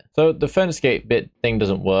mentioned it. So the fence gate bit thing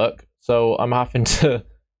doesn't work, so I'm having to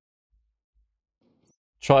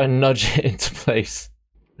try and nudge it into place.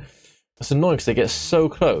 It's annoying because it gets so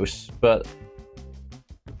close, but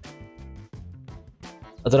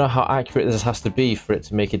I don't know how accurate this has to be for it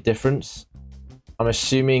to make a difference. I'm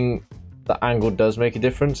assuming the angle does make a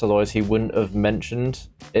difference, otherwise he wouldn't have mentioned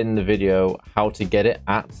in the video how to get it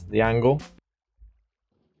at the angle.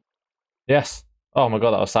 Yes. Oh my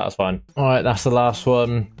god, that was satisfying. Alright, that's the last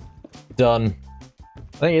one. Done.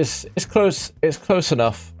 I think it's close. It's close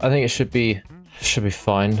enough. I think it should be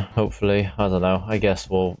fine, hopefully. I don't know. I guess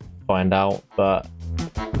we'll find out, but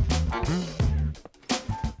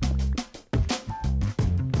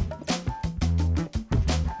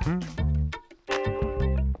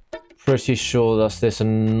pretty sure that's this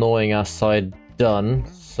annoying ass side done,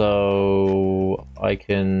 so I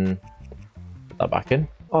can put that back in.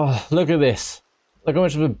 Oh, look at this. Look how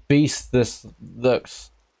much of a beast this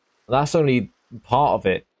looks. That's only part of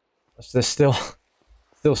it. There's still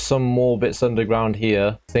some more bits underground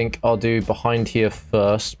here. I think I'll do behind here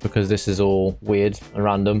first, because this is all weird and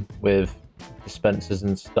random with dispensers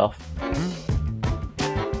and stuff.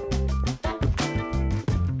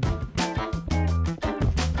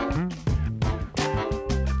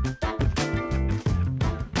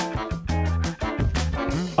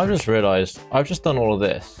 I've just realised, I've just done all of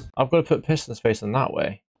this. I've got to put piston space in that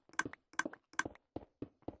way.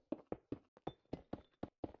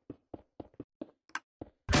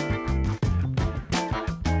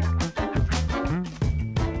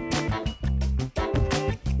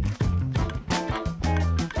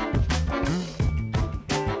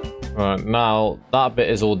 Right, now that bit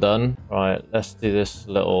is all done. Right, let's do this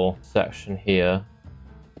little section here.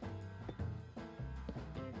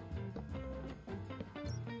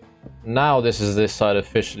 Now this side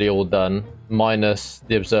officially all done, minus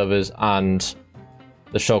the observers and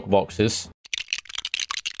the shulker boxes.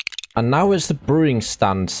 And now it's the brewing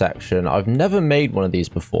stand section. I've never made one of these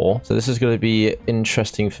before, so this is going to be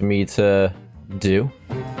interesting for me to do.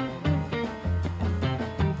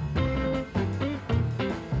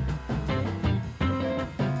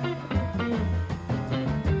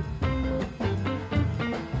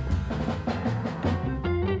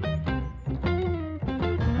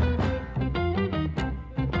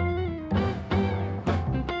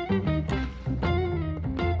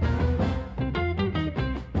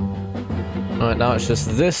 Alright, now it's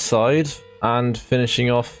just this side and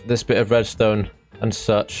finishing off this bit of redstone and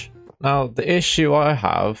such. Now, the issue I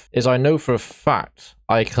have is I know for a fact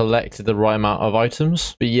I collected the right amount of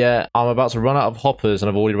items, but yet I'm about to run out of hoppers and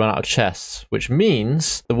I've already run out of chests, which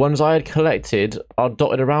means the ones I had collected are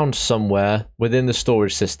dotted around somewhere within the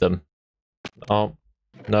storage system. Oh,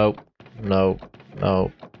 no, no,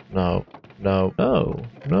 no, no, no, no,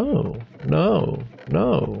 no, no,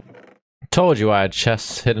 no. Told you I had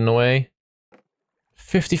chests hidden away.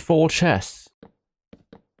 54 chests.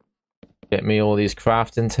 Get me all these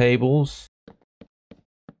crafting tables.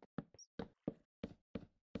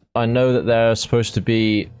 I know that there are supposed to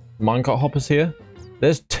be minecart hoppers here.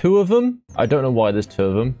 There's 2 of them. I don't know why there's 2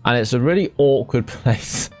 of them. And it's a really awkward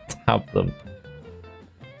place to have them.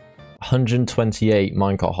 128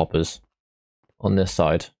 minecart hoppers on this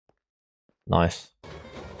side. Nice.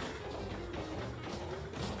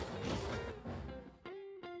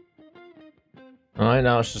 Alright,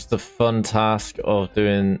 now it's just the fun task of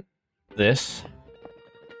doing this.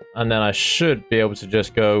 And then I should be able to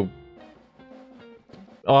just go...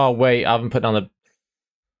 Oh, wait, I haven't put down the...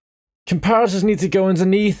 Comparators need to go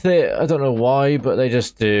underneath it. I don't know why, but they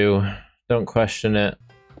just do. Don't question it.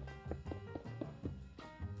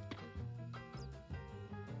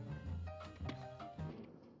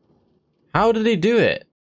 How did he do it?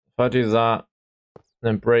 If I do that,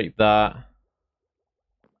 then break that.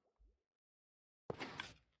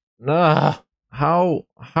 Nah. How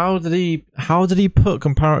did he put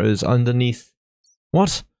comparators underneath?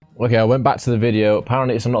 What? Okay, I went back to the video.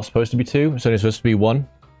 Apparently it's not supposed to be 2, it's only supposed to be 1.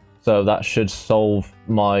 So that should solve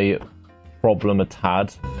my problem a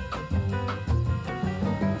tad.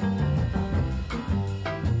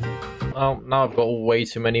 Well, now I've got way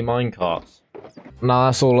too many minecarts. Now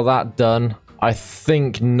that's all of that done. I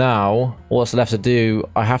think now, all that's left to do,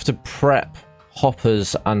 I have to prep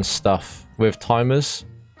hoppers and stuff with timers.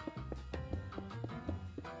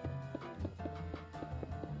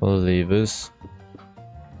 For the levers.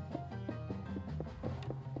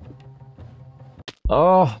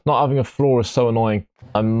 Oh, not having a floor is so annoying.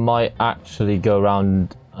 I might actually go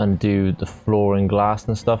around and do the floor and glass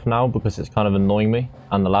and stuff now because it's kind of annoying me,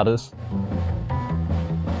 and the ladders.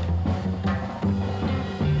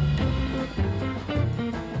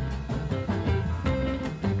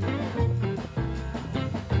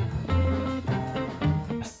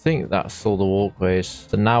 I think that's all the walkways.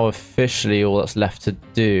 So now officially all that's left to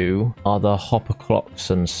do are the hopper clocks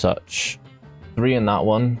and such. 3 in that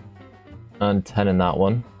one and 10 in that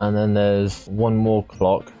one. And then there's one more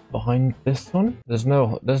clock behind this one. There's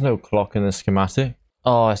no clock in the schematic.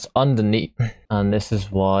 Oh, it's underneath. And this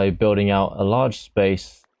is why building out a large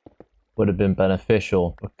space would have been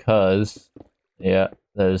beneficial because yeah,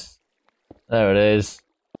 there it is.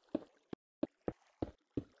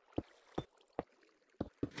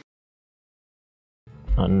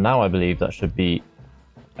 And now I believe that should be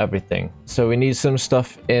everything. So we need some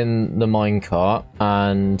stuff in the minecart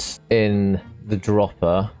and in the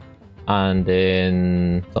dropper and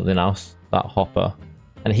in something else, that hopper.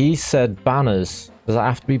 And he said banners. Does that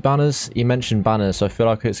have to be banners? He mentioned banners, so I feel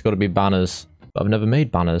like it's got to be banners. But I've never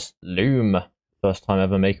made banners. Loom. First time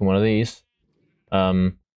ever making one of these.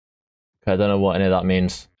 Okay, I don't know what any of that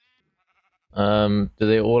means. Do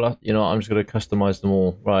they all have, you know, I'm just going to customize them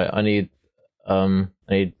all. Right, I need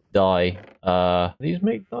dye. These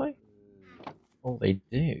make dye? Oh, they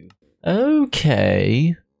do.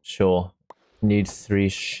 Okay. Sure. Need 3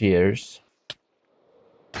 shears.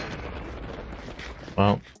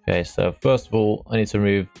 Well, okay, so first of all, I need to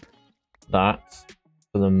remove that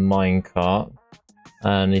for the minecart.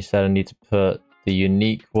 And he said I need to put the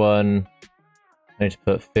unique one. I need to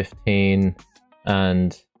put 15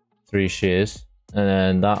 and 3 shears. And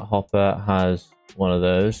then that hopper has one of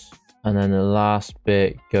those. And then the last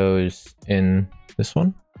bit goes in this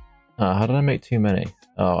one. How did I make too many?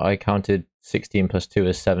 Oh, I counted 16 plus 2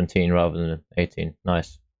 as 17 rather than 18.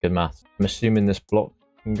 Nice. Good math. I'm assuming this block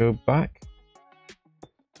can go back.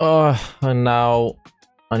 Oh, and now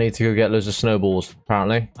I need to go get loads of snowballs,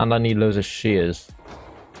 apparently. And I need loads of shears.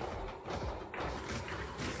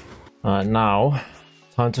 Alright, now,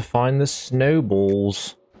 time to find the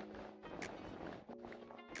snowballs.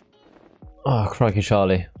 Oh, crikey,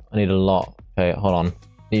 Charlie. I need a lot. Okay, hold on. It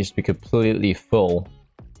needs to be completely full.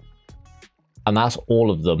 And that's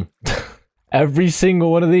all of them. Every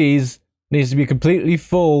single one of these needs to be completely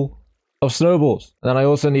full of snowballs. And then I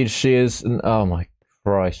also need shears and... Oh my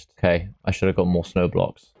Christ. Okay, I should have got more snow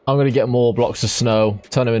blocks. I'm going to get more blocks of snow,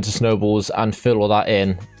 turn them into snowballs, and fill all that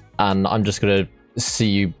in. And I'm just going to see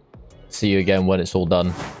you again when it's all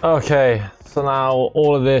done. Okay, so now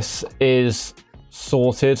all of this is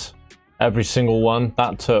sorted. Every single one.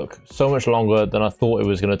 That took so much longer than I thought it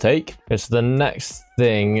was going to take. Okay, so the next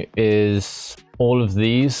thing is all of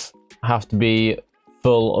these have to be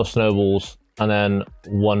full of snowballs, and then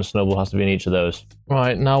 1 snowball has to be in each of those.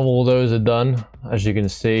 Right, now all those are done. As you can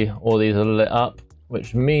see, all these are lit up,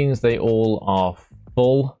 which means they all are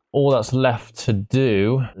full. All that's left to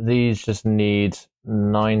do, these just need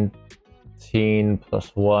 19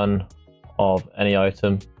 plus 1 of any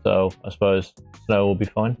item, so I suppose snow will be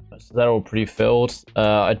fine. So they're all pretty filled.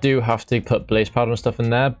 I do have to put blaze powder and stuff in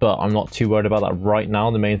there, but I'm not too worried about that right now.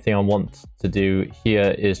 The main thing I want to do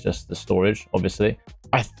here is just the storage, obviously.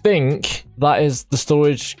 I think that is the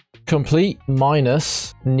storage complete,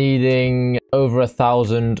 minus needing over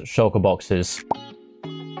 1,000 shulker boxes.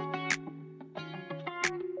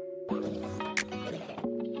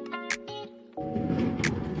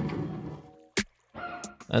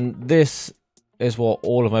 And this is what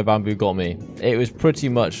all of my bamboo got me. It was pretty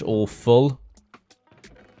much all full.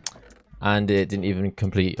 And it didn't even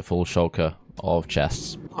complete a full shulker. of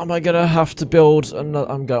chests. Am I gonna have to build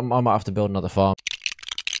another? I might have to build another farm.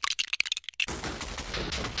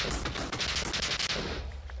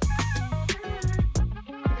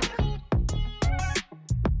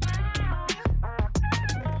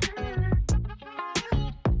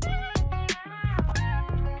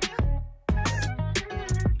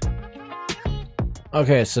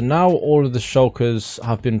 Okay, so now all of the shulkers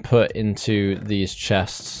have been put into these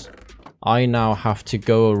chests. I now have to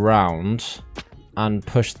go around and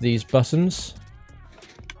push these buttons.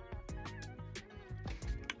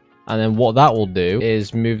 And then what that will do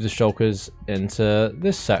is move the shulkers into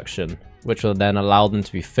this section, which will then allow them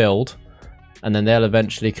to be filled. And then they'll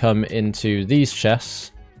eventually come into these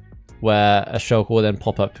chests, where a shulker will then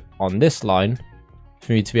pop up on this line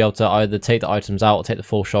for me to be able to either take the items out or take the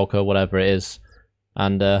full shulker, whatever it is.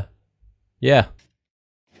 And, yeah.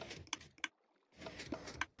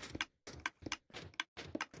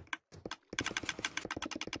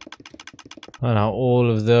 And now all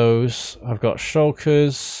of those, I've got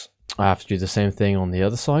shulkers. I have to do the same thing on the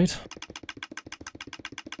other side.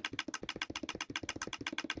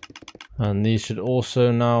 And these should also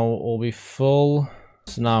now all be full.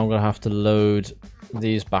 So now I'm going to have to load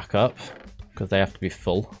these back up, because they have to be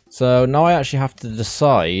full. So now I actually have to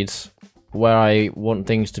decide where I want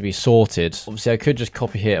things to be sorted. Obviously I could just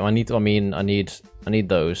copy here. I need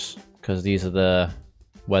those, because these are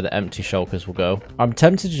where the empty shulkers will go. I'm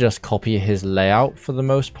tempted to just copy his layout for the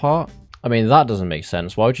most part. I mean, that doesn't make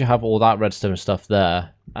sense. Why would you have all that redstone stuff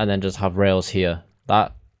there and then just have rails here?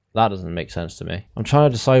 That doesn't make sense to me. I'm trying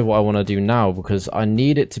to decide what I want to do now, because I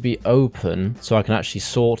need it to be open so I can actually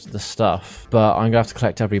sort the stuff, but I'm gonna have to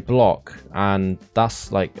collect every block, and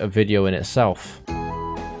that's like a video in itself.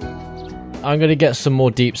 I'm going to get some more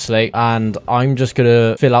deep slate, and I'm just going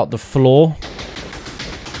to fill out the floor. So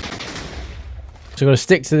I'm going to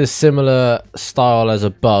stick to this similar style as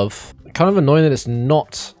above. Kind of annoying that it's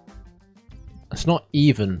not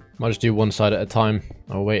even. Might just do one side at a time.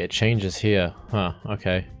 Oh wait, it changes here. Huh,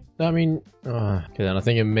 okay. I mean, okay then, I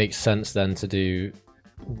think it makes sense then to do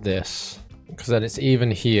this. Because then it's even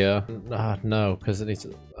here. No, because it needs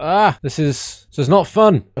to... this is not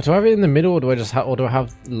fun. Do I have it in the middle, or do I just have, or do I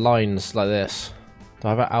have lines like this? Do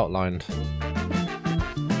I have it outlined?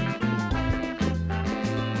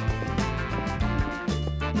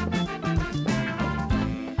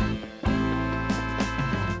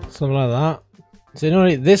 Something like that. So you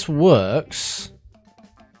know, this works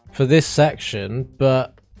for this section,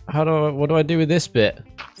 but what do I do with this bit?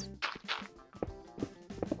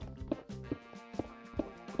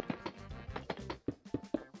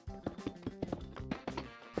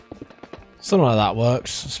 Something like that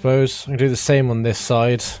works, I suppose. I can do the same on this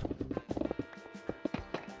side.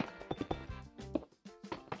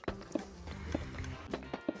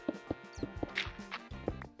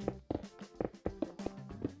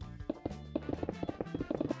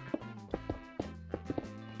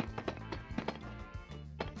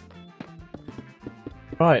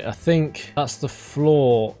 Right, I think that's the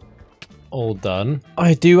floor all done.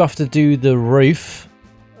 I do have to do the roof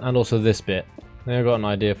and also this bit. I think I've got an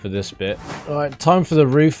idea for this bit. Alright, time for the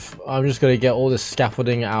roof. I'm just going to get all this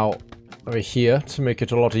scaffolding out over here to make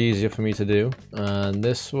it a lot easier for me to do. And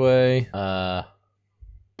this way.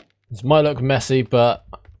 This might look messy, but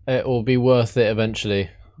it will be worth it eventually.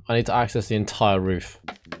 I need to access the entire roof.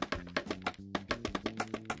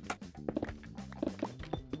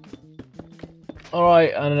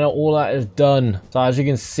 Alright, and now all that is done. So as you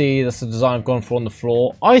can see, that's the design I've gone for on the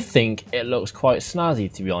floor. I think it looks quite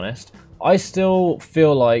snazzy, to be honest. I still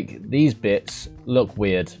feel like these bits look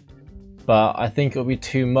weird, but I think it'll be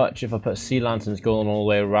too much if I put sea lanterns going all the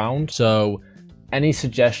way around. So any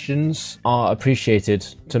suggestions are appreciated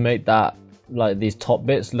to make that, like these top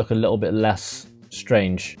bits, look a little bit less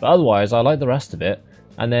strange. But otherwise, I like the rest of it.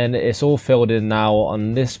 And then it's all filled in now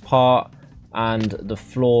on this part and the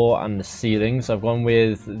floor and the ceilings. I've gone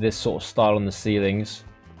with this sort of style on the ceilings.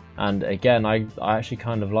 And again, I actually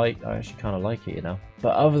kind of like it, you know.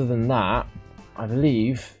 But other than that, I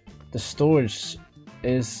believe the storage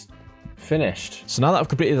is finished. So now that I've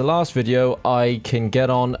completed the last video, I can get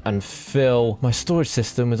on and fill my storage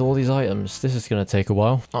system with all these items. This is going to take a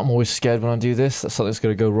while. I'm always scared when I do this that something's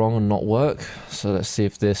going to go wrong and not work. So let's see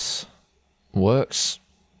if this works.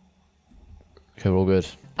 Okay, we're all good.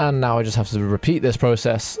 And now I just have to repeat this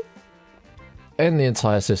process in the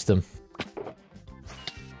entire system.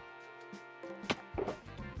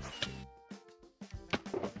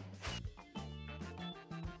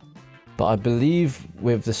 But I believe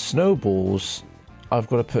with the snowballs, I've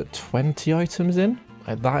got to put 20 items in,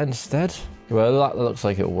 like that instead. Well, that looks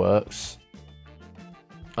like it works.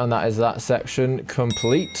 And that is that section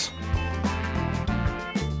complete.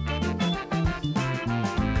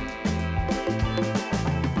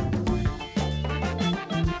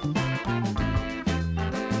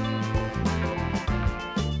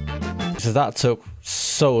 So that took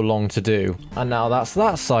so long to do. And now that's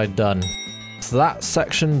that side done. So that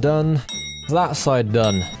section done. That side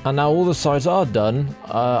done. And now all the sides are done.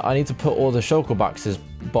 I need to put all the shulker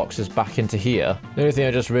boxes back into here. The only thing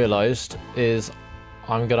I just realized is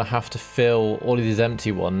I'm gonna have to fill all of these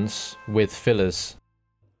empty ones with fillers.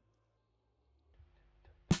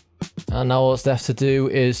 And now what's left to do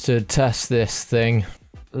is to test this thing.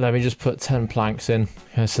 Let me just put 10 planks in.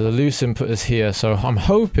 Okay, so the loose input is here. So I'm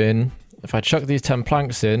hoping if I chuck these 10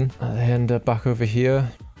 planks in, they end up back over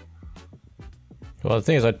here. Well, the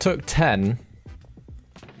thing is I took 10,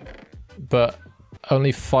 but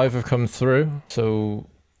only 5 have come through. So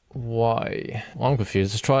why? Well, I'm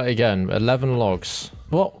confused. Let's try it again. 11 logs.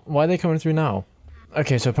 What? Why are they coming through now?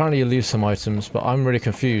 Okay, so apparently you lose some items, but I'm really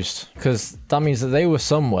confused because that means that they were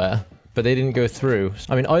somewhere, but they didn't go through.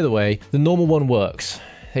 I mean, either way, the normal one works.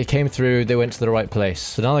 They came through, they went to the right place.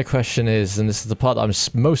 So now the question is, and this is the part that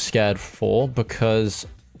I'm most scared for because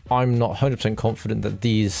I'm not 100% confident that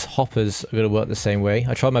these hoppers are going to work the same way.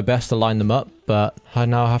 I tried my best to line them up, but I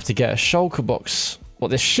now have to get a shulker box.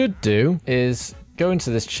 What this should do is go into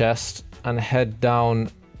this chest and head down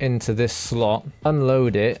into this slot,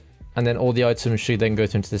 unload it, and then all the items should then go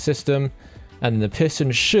into the system. And the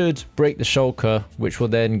piston should break the shulker, which will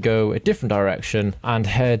then go a different direction and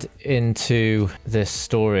head into this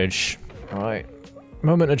storage. All right,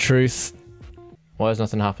 moment of truth. Why is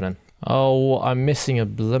nothing happening? Oh, I'm missing a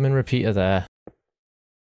blimmin' repeater there.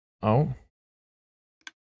 Oh.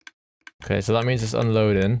 Okay, so that means it's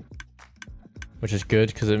unloading, which is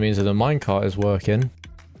good because it means that the minecart is working.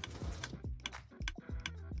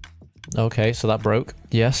 Okay, so that broke.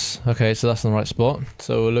 Yes. Okay, so that's in the right spot.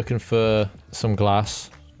 So we're looking for some glass.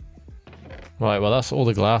 Right, well that's all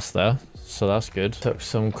the glass there. So that's good. Took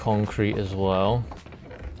some concrete as well.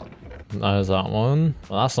 There's that one.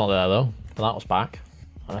 Well, that's not there though. Well, that was back.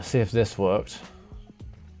 Let's see if this worked.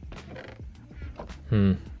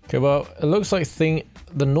 Okay, well, it looks like the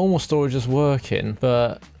normal storage is working,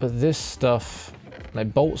 but this stuff,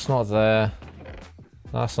 like bolt's not there.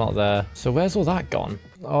 That's not there. So where's all that gone?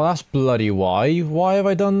 Oh, that's bloody why. Why have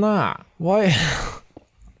I done that? Why?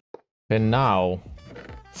 And now,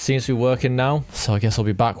 seems to be working now. So I guess I'll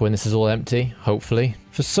be back when this is all empty, hopefully.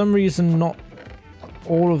 For some reason, not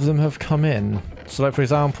all of them have come in. So like, for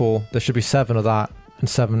example, there should be 7 of that and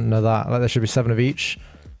 7 of that. Like there should be 7 of each,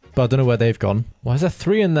 but I don't know where they've gone. Why is there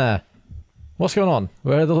 3 in there? What's going on?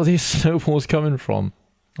 Where are all these snowballs coming from?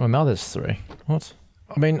 Oh, now there's 3. What?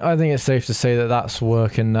 I mean, I think it's safe to say that that's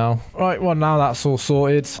working now. Right, well now that's all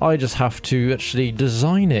sorted, I just have to actually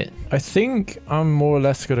design it. I think I'm more or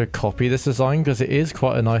less going to copy this design because it is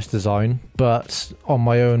quite a nice design, but on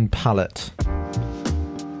my own palette.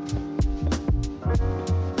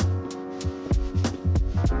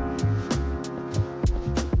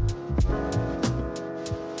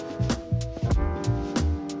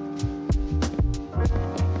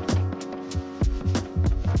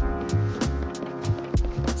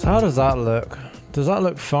 So how does that look? Does that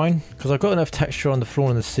look fine? Because I've got enough texture on the floor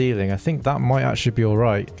and the ceiling. I think that might actually be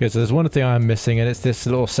alright. Okay, so there's one thing I'm missing, and it's this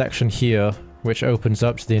little section here, which opens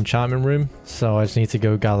up to the enchantment room. So I just need to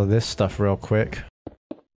go gather this stuff real quick.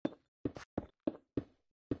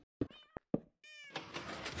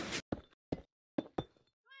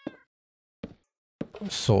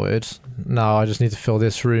 Sorted. Now I just need to fill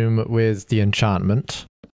this room with the enchantment.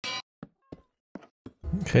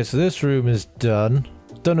 Okay, so this room is done.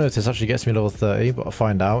 Don't know if this actually gets me level 30, but I'll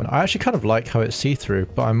find out. I actually kind of like how it's see-through,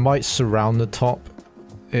 but I might surround the top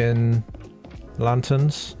in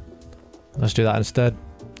lanterns. Let's do that instead.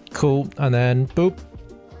 Cool, and then boop.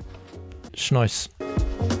 Nice.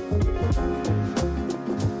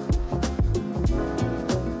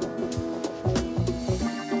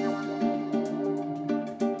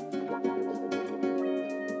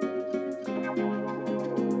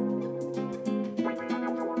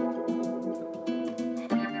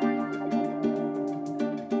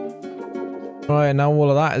 Right, now all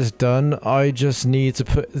of that is done, I just need to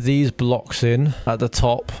put these blocks in at the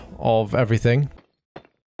top of everything.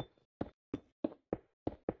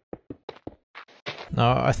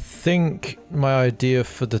 Now, I think my idea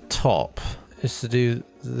for the top is to do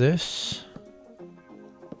this.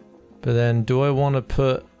 But then, do I want to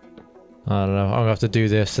put... I don't know, I'm going to have to do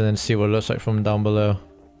this and then see what it looks like from down below.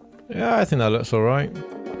 Yeah, I think that looks alright.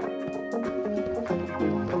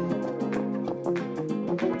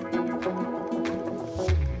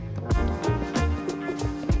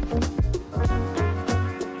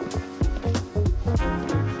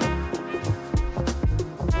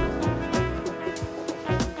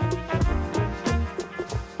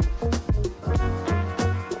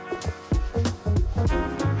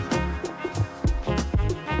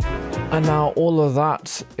 And now all of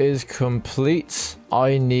that is complete.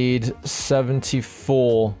 I need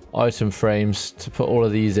 74 item frames to put all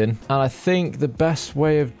of these in. And I think the best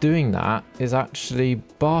way of doing that is actually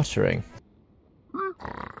bartering.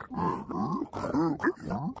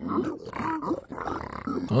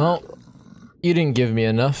 Well, you didn't give me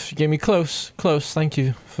enough. You gave me close. Close. Thank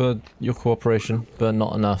you for your cooperation, but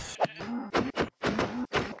not enough.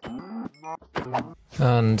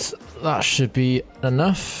 And that should be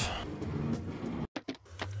enough.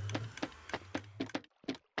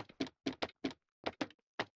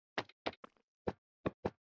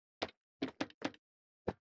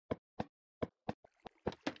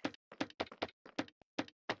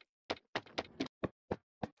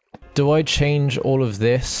 Do I change all of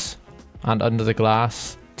this and under the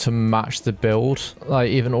glass to match the build? Like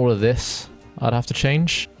even all of this, I'd have to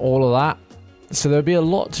change all of that. So there'd be a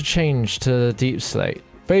lot to change to Deep Slate.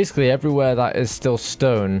 Basically everywhere that is still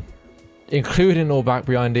stone, including all back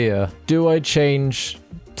behind here. Do I change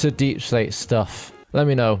to Deep Slate stuff? Let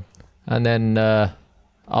me know. And then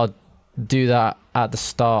I'll do that at the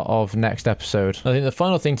start of next episode. I think the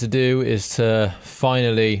final thing to do is to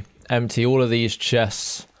finally empty all of these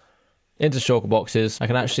chests into shulker boxes. I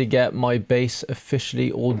can actually get my base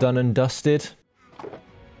officially all done and dusted.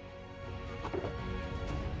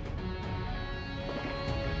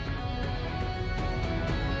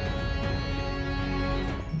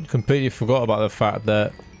 Completely forgot about the fact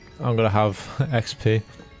that I'm gonna have XP.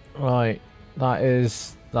 Right, that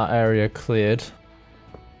is that area cleared.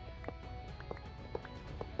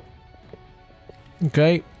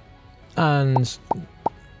 Okay, and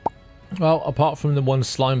well, apart from the one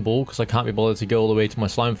slime ball, because I can't be bothered to go all the way to my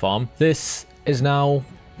slime farm, this is now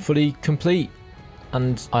fully complete,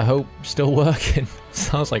 and I hope still working.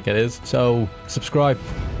 Sounds like it is. So, subscribe.